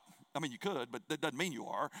not. I mean, you could, but that doesn't mean you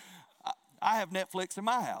are. I have Netflix in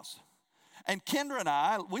my house. And Kendra and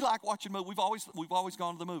I, we like watching movies. We've always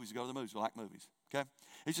gone to the movies. We go to the movies. We like movies. Okay?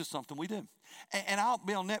 It's just something we do. And I'll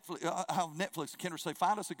be on Netflix. I'll have Netflix. Kendra say,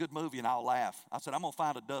 find us a good movie, and I'll laugh. I said, I'm going to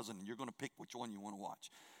find a dozen, and you're going to pick which one you want to watch.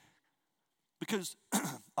 Because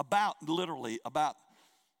about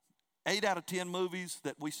 8 out of 10 movies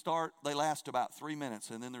that we start, they last about 3 minutes,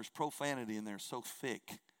 and then there's profanity in there so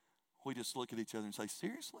thick. We just look at each other and say,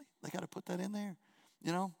 seriously? They got to put that in there?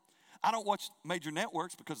 You know? I don't watch major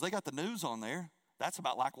networks because they got the news on there. That's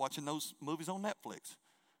about like watching those movies on Netflix.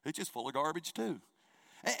 It's just full of garbage too.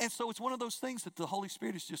 And so it's one of those things that the Holy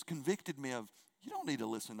Spirit has just convicted me of. You don't need to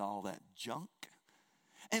listen to all that junk.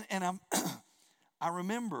 And I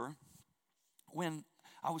remember when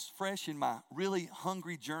I was fresh in my really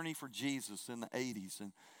hungry journey for Jesus in the 80s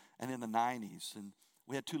and in the 90s. And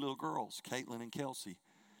we had 2 little girls, Caitlin and Kelsey.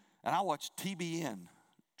 And I watched TBN,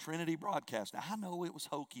 Trinity Broadcast. Now, I know it was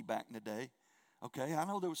hokey back in the day. Okay, I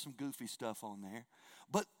know there was some goofy stuff on there.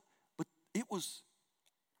 But it was,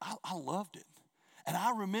 I loved it. And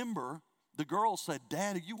I remember the girls said,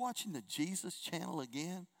 Dad, are you watching the Jesus channel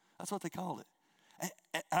again? That's what they called it.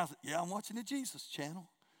 And I said, yeah, I'm watching the Jesus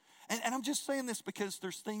channel. And I'm just saying this because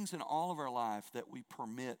there's things in all of our life that we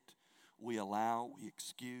permit, we allow, we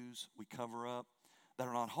excuse, we cover up that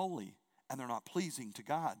are not holy and they're not pleasing to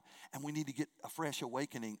God. And we need to get a fresh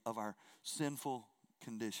awakening of our sinful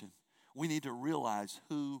condition. We need to realize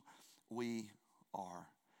who we are.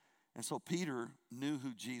 And so Peter knew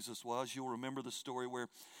who Jesus was. You'll remember the story where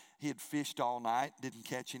he had fished all night, didn't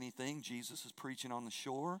catch anything. Jesus is preaching on the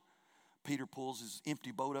shore. Peter pulls his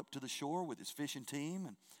empty boat up to the shore with his fishing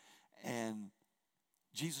team, and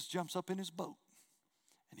Jesus jumps up in his boat.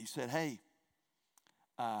 And he said, hey,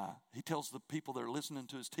 he tells the people that are listening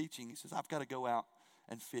to his teaching, he says, I've got to go out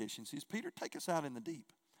and fish. And he says, Peter, take us out in the deep.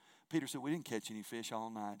 Peter said, we didn't catch any fish all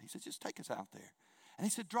night. He said, just take us out there. And he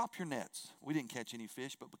said, drop your nets. We didn't catch any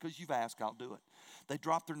fish, but because you've asked, I'll do it. They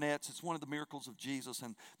dropped their nets. It's one of the miracles of Jesus.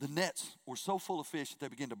 And the nets were so full of fish that they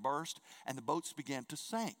began to burst, and the boats began to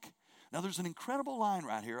sink. Now, there's an incredible line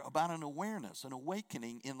right here about an awareness, an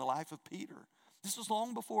awakening in the life of Peter. This was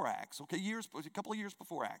long before Acts, okay, a couple of years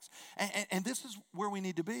before Acts. And this is where we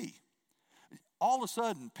need to be. All of a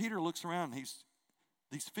sudden, Peter looks around, and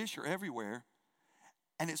these fish are everywhere.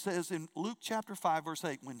 And it says in Luke chapter 5, verse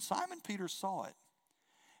 8, when Simon Peter saw it,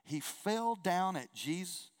 he fell down at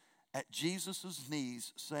Jesus'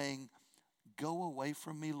 knees saying, Go away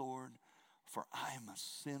from me, Lord, for I am a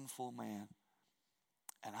sinful man.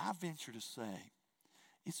 And I venture to say,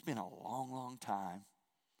 it's been a long, long time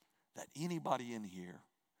that anybody in here,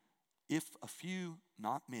 if a few,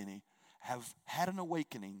 not many, have had an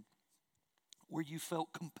awakening where you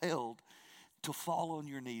felt compelled to fall on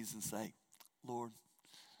your knees and say, Lord,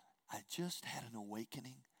 I just had an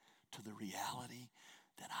awakening to the reality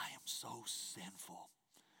that I am so sinful.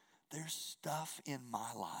 There's stuff in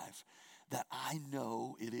my life that I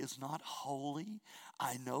know it is not holy.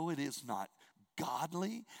 I know it is not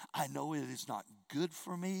godly. I know it is not good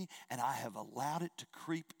for me, and I have allowed it to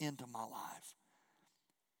creep into my life.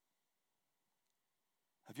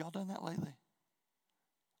 Have y'all done that lately?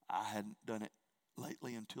 I hadn't done it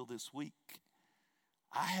lately until this week.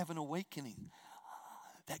 I have an awakening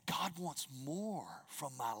that God wants more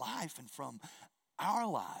from my life and from our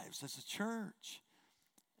lives as a church.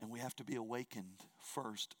 And we have to be awakened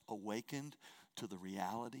first, awakened to the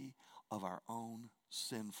reality of our own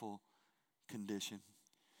sinful condition.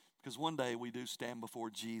 Because one day we do stand before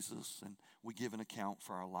Jesus and we give an account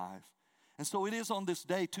for our life. And so it is on this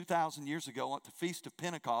day 2,000 years ago at the Feast of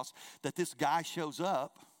Pentecost that this guy shows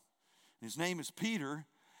up. His name is Peter.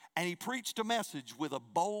 And he preached a message with a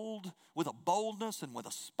boldness and with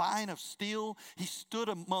a spine of steel. He stood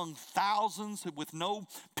among thousands with no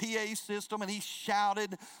PA system, and he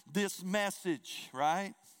shouted this message,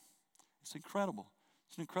 right? It's incredible.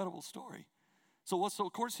 It's an incredible story. So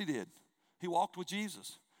of course he did. He walked with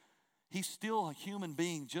Jesus. He's still a human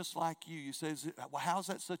being just like you. You say, well, how's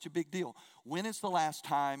that such a big deal? When is the last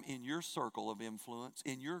time in your circle of influence,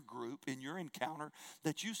 in your group, in your encounter,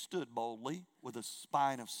 that you stood boldly with a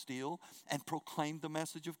spine of steel and proclaimed the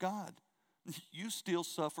message of God? You still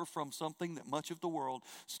suffer from something that much of the world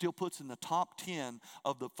still puts in the top 10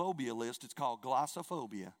 of the phobia list. It's called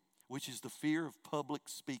glossophobia, which is the fear of public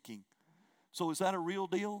speaking. So is that a real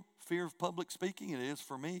deal? Fear of public speaking? It is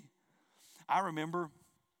for me. I remember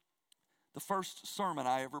the first sermon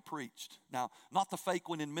I ever preached. Now, not the fake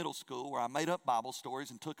one in middle school where I made up Bible stories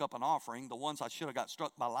and took up an offering, the ones I should have got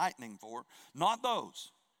struck by lightning for. Not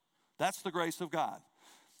those. That's the grace of God.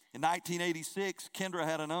 In 1986, Kendra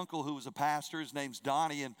had an uncle who was a pastor. His name's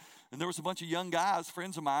Donnie, and there was a bunch of young guys,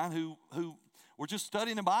 friends of mine, who were just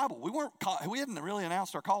studying the Bible. We hadn't really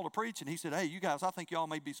announced our call to preach, and he said, hey, you guys, I think y'all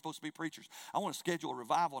may be supposed to be preachers. I want to schedule a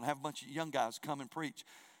revival and have a bunch of young guys come and preach.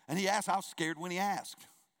 And he asked, I was scared when he asked.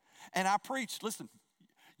 And I preached, listen,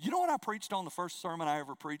 you know what I preached on the first sermon I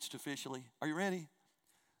ever preached officially? Are you ready?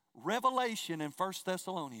 Revelation in 1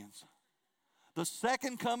 Thessalonians. The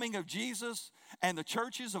second coming of Jesus and the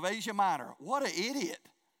churches of Asia Minor. What an idiot.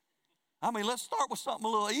 I mean, let's start with something a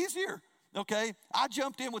little easier, okay? I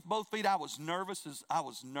jumped in with both feet. I was nervous as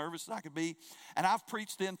I could be. And I've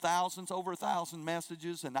preached in over 1,000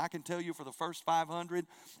 messages. And I can tell you for the first 500,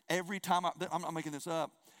 every time, I'm not making this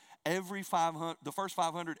up, the first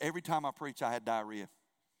 500, every time I preached, I had diarrhea.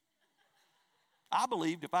 I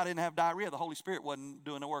believed if I didn't have diarrhea, the Holy Spirit wasn't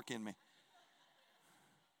doing the work in me.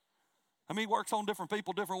 I mean, he works on different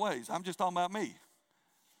people different ways. I'm just talking about me.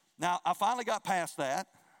 Now, I finally got past that,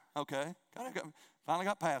 okay? Finally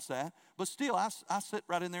got past that. But still, I sit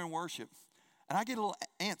right in there and worship. And I get a little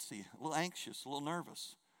antsy, a little anxious, a little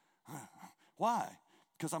nervous. Why?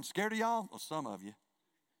 Because I'm scared of y'all? Well, some of you.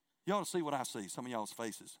 You ought to see what I see, some of y'all's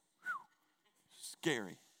faces.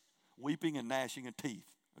 Scary. Weeping and gnashing of teeth,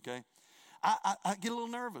 okay? I get a little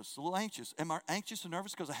nervous, a little anxious. Am I anxious and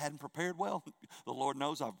nervous because I hadn't prepared well? The Lord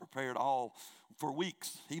knows I've prepared all for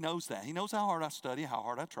weeks. He knows that. He knows how hard I study, how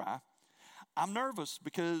hard I try. I'm nervous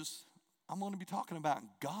because I'm going to be talking about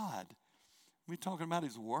God. I'm going to be talking about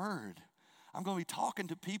His Word. I'm going to be talking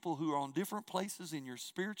to people who are on different places in your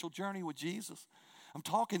spiritual journey with Jesus. I'm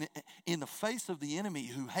talking in the face of the enemy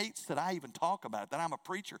who hates that I even talk about it, that I'm a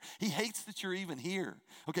preacher. He hates that you're even here.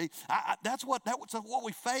 Okay, that's what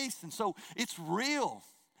we face, and so it's real.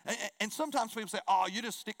 And sometimes people say, oh, you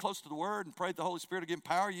just stick close to the Word and pray the Holy Spirit to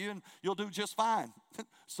empower you and you'll do just fine.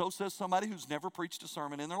 So says somebody who's never preached a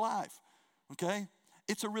sermon in their life. Okay?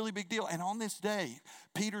 It's a really big deal. And on this day,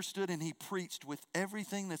 Peter stood and he preached with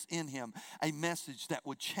everything that's in him a message that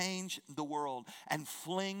would change the world and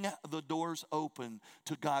fling the doors open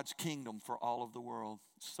to God's kingdom for all of the world.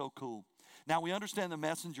 So cool. Now we understand the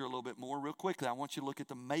messenger a little bit more. Real quickly, I want you to look at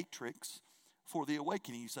the matrix for the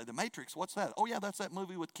awakening. You say, the Matrix, what's that? Oh yeah, that's that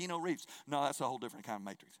movie with Keanu Reeves. No, that's a whole different kind of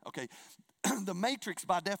matrix. Okay, the matrix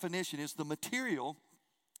by definition is the material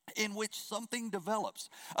in which something develops,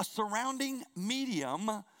 a surrounding medium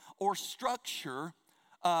or structure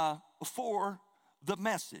for the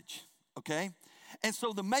message, okay? And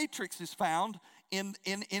so the matrix is found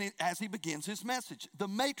as he begins his message. The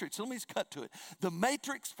matrix, let me just cut to it. The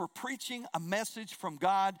matrix for preaching a message from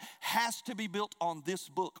God has to be built on this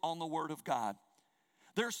book, on the Word of God.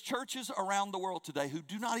 There's churches around the world today who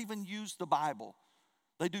do not even use the Bible.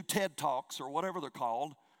 They do TED Talks or whatever they're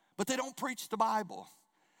called, but they don't preach the Bible.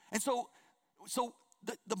 And so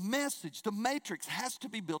the message, the matrix has to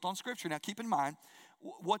be built on Scripture. Now keep in mind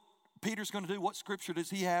what Peter's going to do. What Scripture does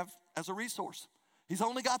he have as a resource? He's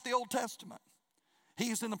only got the Old Testament. He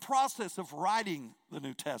is in the process of writing the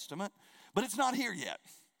New Testament, but it's not here yet.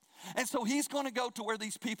 And so he's going to go to where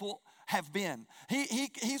these people have been.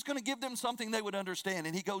 He's going to give them something they would understand.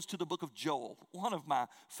 And he goes to the book of Joel, one of my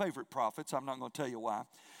favorite prophets. I'm not going to tell you why.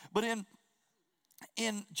 But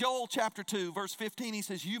in Joel chapter 2, verse 15, he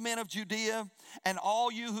says, you men of Judea and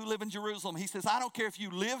all you who live in Jerusalem. He says, I don't care if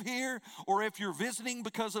you live here or if you're visiting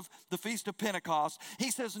because of the Feast of Pentecost.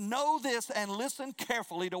 He says, know this and listen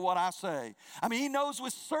carefully to what I say. I mean, he knows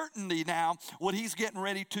with certainty now what he's getting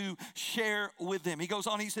ready to share with them. He goes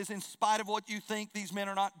on, he says, in spite of what you think, these men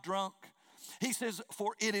are not drunk. He says,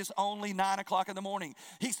 for it is only 9 o'clock in the morning.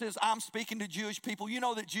 He says, I'm speaking to Jewish people. You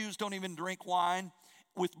know that Jews don't even drink wine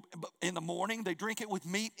in the morning. They drink it with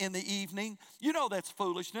meat in the evening. You know that's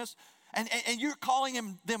foolishness. And you're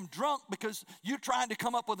calling them drunk because you're trying to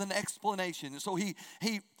come up with an explanation. And so he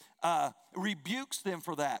rebukes them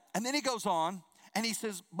for that. And then he goes on and he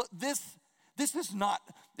says, but this is not,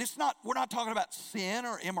 we're not talking about sin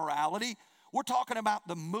or immorality. We're talking about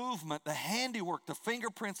the movement, the handiwork, the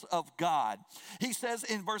fingerprints of God. He says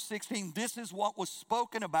in verse 16, this is what was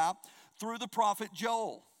spoken about through the prophet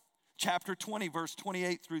Joel. Chapter 20, verse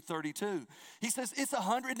 28 through 32. He says, it's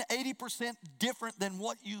 180% different than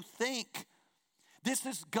what you think. This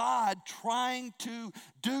is God trying to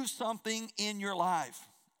do something in your life.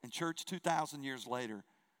 And church, 2,000 years later,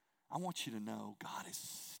 I want you to know God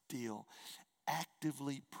is still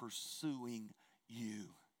actively pursuing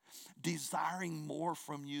you, desiring more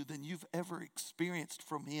from you than you've ever experienced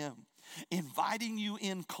from him, inviting you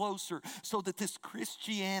in closer so that this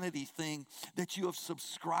Christianity thing that you have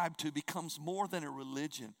subscribed to becomes more than a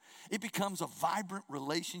religion. It becomes a vibrant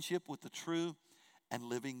relationship with the true and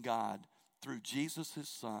living God through Jesus, his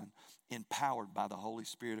Son, empowered by the Holy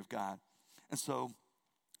Spirit of God. And so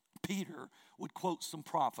Peter would quote some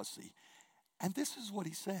prophecy. And this is what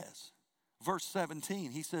he says. Verse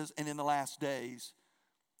 17, he says, and in the last days,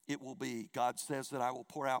 it will be, God says that I will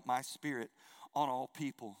pour out my Spirit on all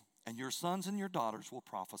people, and your sons and your daughters will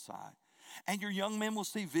prophesy, and your young men will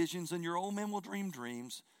see visions, and your old men will dream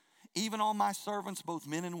dreams. Even on my servants, both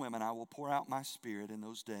men and women, I will pour out my Spirit in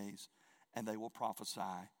those days, and they will prophesy.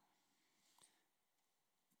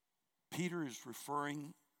 Peter is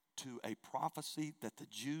referring to a prophecy that the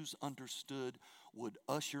Jews understood would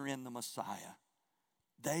usher in the Messiah.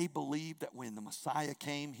 They believed that when the Messiah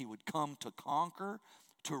came, he would come to conquer,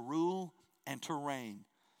 to rule, and to reign.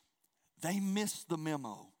 They missed the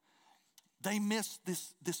memo. They missed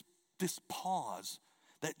this pause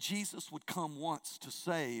that Jesus would come once to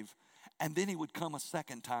save, and then he would come a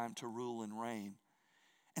second time to rule and reign.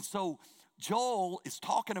 And so Joel is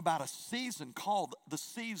talking about a season called the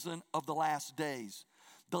season of the last days.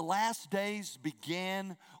 The last days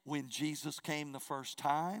began when Jesus came the first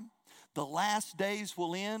time. The last days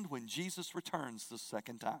will end when Jesus returns the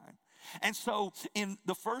second time. And so in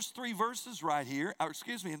the first three verses right here,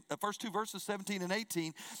 in the first two verses, 17 and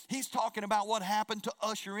 18, he's talking about what happened to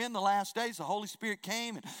usher in the last days. The Holy Spirit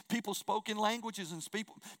came and people spoke in languages and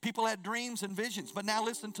people had dreams and visions. But now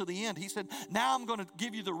listen to the end. He said, now I'm going to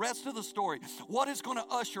give you the rest of the story. What is going to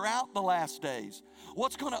usher out the last days?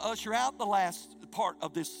 What's going to usher out the last part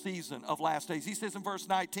of this season of last days? He says in verse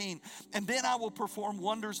 19, and then I will perform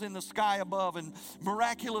wonders in the sky above and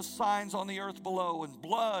miraculous signs on the earth below, and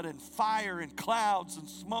blood and fire and clouds and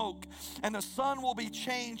smoke, and the sun will be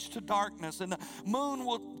changed to darkness and the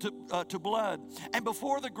moon to blood, and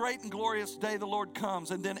before the great and glorious day the Lord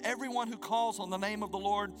comes, and then everyone who calls on the name of the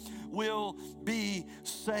Lord will be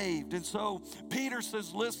saved. And so Peter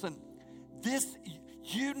says, listen, this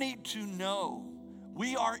you need to know.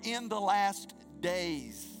 We are in the last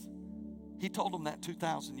days. He told them that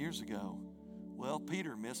 2,000 years ago. Well,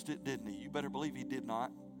 Peter missed it, didn't he? You better believe he did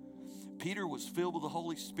not. Peter was filled with the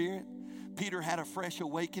Holy Spirit. Peter had a fresh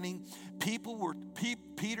awakening.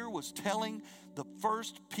 Peter was telling the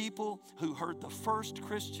first people who heard the first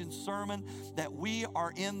Christian sermon that we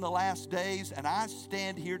are in the last days, and I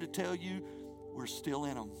stand here to tell you we're still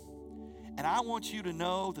in them. And I want you to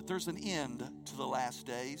know that there's an end to the last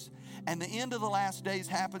days. And the end of the last days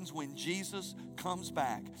happens when Jesus comes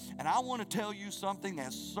back. And I want to tell you something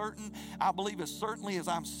as certain, I believe as certainly as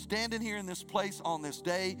I'm standing here in this place on this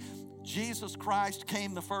day, Jesus Christ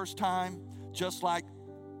came the first time, just like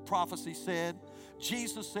prophecy said.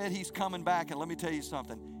 Jesus said he's coming back. And let me tell you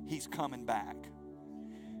something, he's coming back.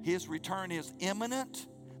 His return is imminent.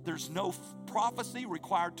 There's no prophecy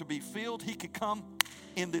required to be filled. He could come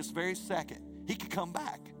in this very second. He could come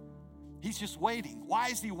back. He's just waiting. Why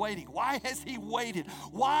is he waiting? Why has he waited?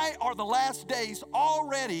 Why are the last days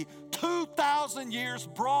already 2,000 years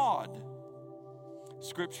broad?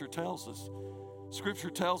 Scripture tells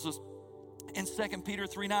us in 2 Peter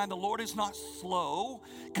 3:9, the Lord is not slow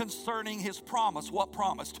concerning his promise. What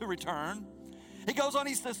promise? To return. He goes on,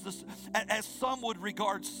 he says this, as some would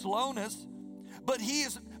regard slowness, but he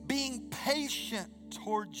is being patient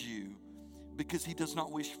towards you, because he does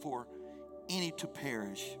not wish for any to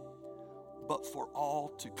perish, but for all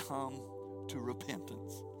to come to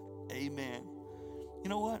repentance. Amen. You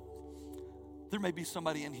know what? There may be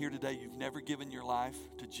somebody in here today, you've never given your life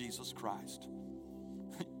to Jesus Christ.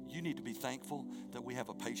 You need to be thankful that we have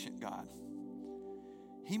a patient God.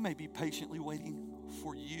 He may be patiently waiting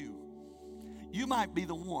for you. You might be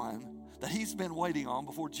the one that he's been waiting on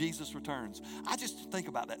before Jesus returns. I just think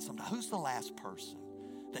about that sometimes. Who's the last person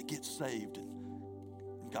that gets saved?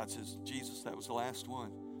 And God says, Jesus, that was the last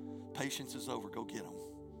one. Patience is over. Go get them.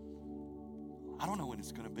 I don't know when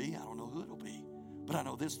it's going to be. I don't know who it'll be. But I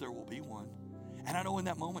know this, there will be one. And I know in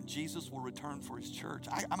that moment, Jesus will return for his church.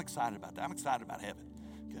 I'm excited about that. I'm excited about heaven.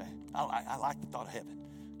 Okay? I like the thought of heaven.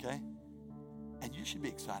 Okay? And you should be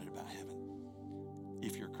excited about heaven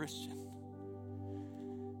if you're a Christian.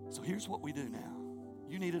 So here's what we do now.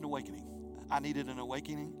 You need an awakening. I needed an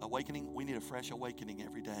awakening. We need a fresh awakening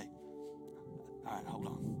every day. All right, hold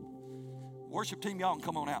on. Worship team, y'all can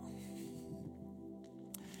come on out.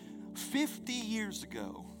 50 years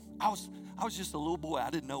ago, I was just a little boy. I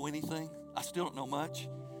didn't know anything. I still don't know much.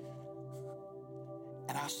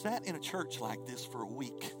 And I sat in a church like this for a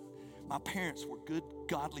week. My parents were good,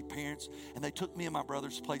 godly parents, and they took me and my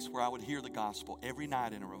brother's place where I would hear the gospel every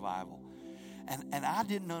night in a revival. And I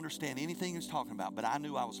didn't understand anything he was talking about, but I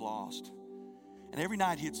knew I was lost. And every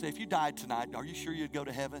night he'd say, if you died tonight, are you sure you'd go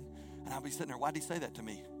to heaven? And I'd be sitting there, why'd he say that to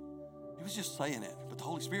me? He was just saying it, but the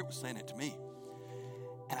Holy Spirit was saying it to me.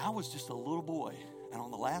 And I was just a little boy. And on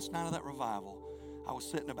the last night of that revival, I was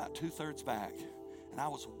sitting about 2/3 back, and I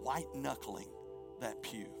was white-knuckling that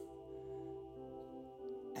pew.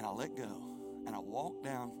 And I let go, and I walked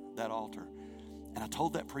down that altar, and I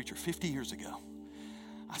told that preacher 50 years ago,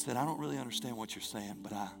 I said, I don't really understand what you're saying,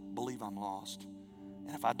 but I believe I'm lost.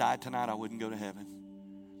 And if I died tonight, I wouldn't go to heaven.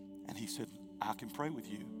 And he said, I can pray with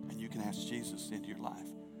you, and you can ask Jesus into your life.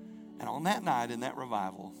 And on that night in that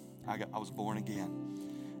revival, I was born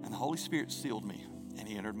again. And the Holy Spirit sealed me, and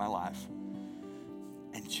he entered my life.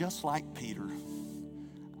 And just like Peter,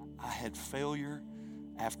 I had failure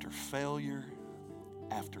after failure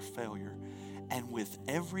after failure. And with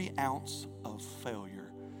every ounce of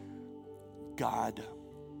failure, God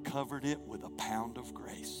covered it with a pound of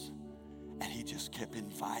grace. And he just kept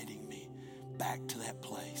inviting me back to that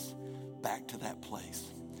place, back to that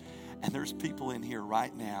place. And there's people in here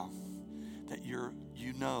right now that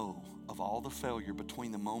you know of all the failure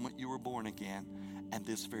between the moment you were born again and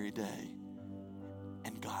this very day.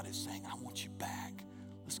 And God is saying, I want you back.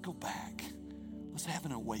 Let's go back. Let's have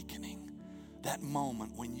an awakening. That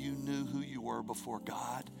moment when you knew who you were before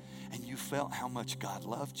God, and you felt how much God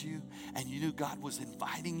loved you, and you knew God was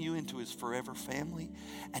inviting you into his forever family,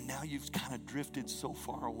 and now you've kind of drifted so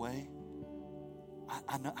far away.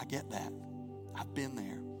 I know, I get that. I've been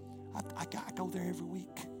there. I go there every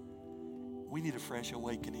week. We need a fresh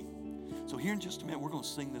awakening. So here in just a minute, we're going to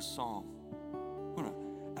sing this song.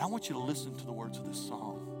 And I want you to listen to the words of this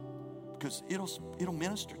song, because it'll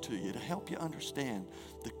minister to you to help you understand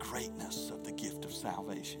the greatness of the gift of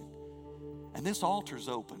salvation. And this altar's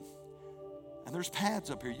open. And there's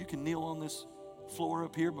pads up here. You can kneel on this floor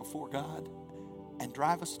up here before God and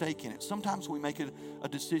drive a stake in it. Sometimes we make a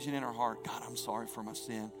decision in our heart, God, I'm sorry for my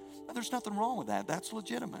sin. And there's nothing wrong with that. That's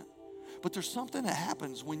legitimate. But there's something that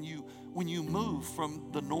happens when you move from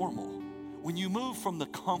the normal, when you move from the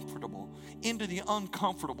comfortable into the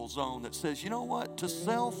uncomfortable zone that says, you know what, to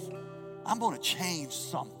self, I'm going to change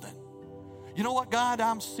something. You know what, God,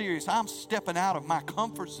 I'm serious. I'm stepping out of my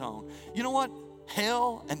comfort zone. You know what,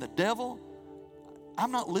 hell and the devil,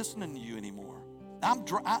 I'm not listening to you anymore.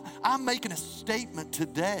 I'm making a statement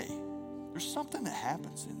today. There's something that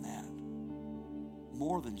happens in that,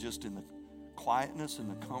 more than just in the quietness and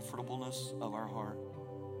the comfortableness of our heart.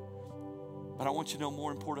 But I want you to know,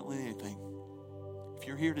 more importantly than anything, if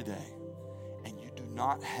you're here today and you do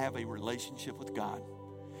not have a relationship with God,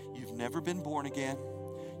 you've never been born again,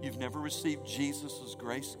 you've never received Jesus'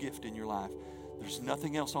 grace gift in your life, there's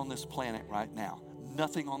nothing else on this planet right now,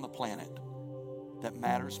 nothing on the planet that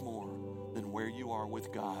matters more than where you are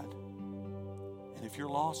with God. And if you're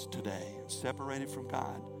lost today and separated from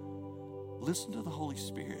God, listen to the Holy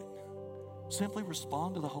Spirit. Simply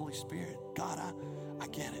respond to the Holy Spirit. God, I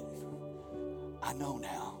get it. I know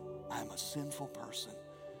now I'm a sinful person,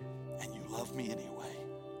 and you love me anyway,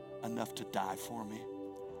 enough to die for me.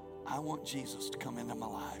 I want Jesus to come into my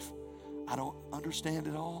life. I don't understand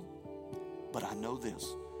it all, but I know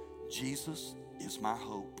this. Jesus is my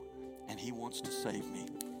hope, and he wants to save me,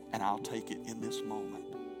 and I'll take it in this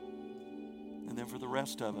moment. And then for the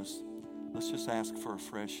rest of us, let's just ask for a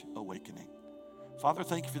fresh awakening. Father,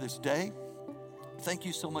 thank you for this day. Thank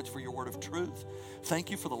you so much for your word of truth.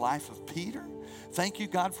 Thank you for the life of Peter. Thank you,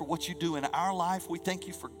 God, for what you do in our life. We thank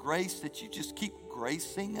you for grace, that you just keep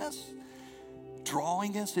gracing us,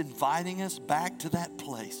 drawing us, inviting us back to that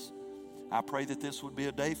place. I pray that this would be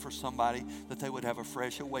a day for somebody that they would have a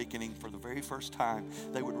fresh awakening for the very first time.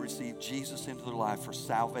 They would receive Jesus into their life for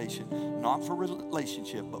salvation, not for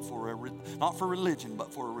relationship, but not for religion,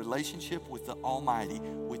 but for a relationship with the Almighty,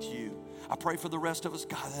 with you. I pray for the rest of us,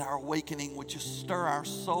 God, that our awakening would just stir our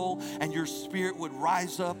soul and your spirit would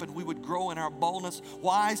rise up and we would grow in our boldness.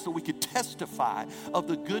 Why? So we could testify of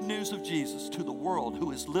the good news of Jesus to the world,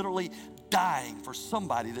 who is literally dying for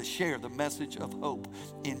somebody to share the message of hope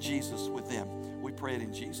in Jesus with them. We pray it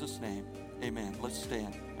in Jesus' name. Amen. Let's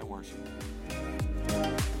stand and worship.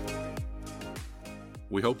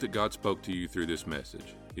 We hope that God spoke to you through this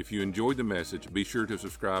message. If you enjoyed the message, be sure to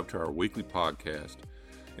subscribe to our weekly podcast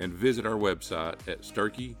and visit our website at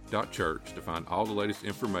sturkey.church to find all the latest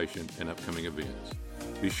information and upcoming events.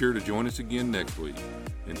 Be sure to join us again next week.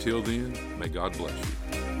 Until then, may God bless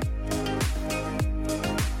you.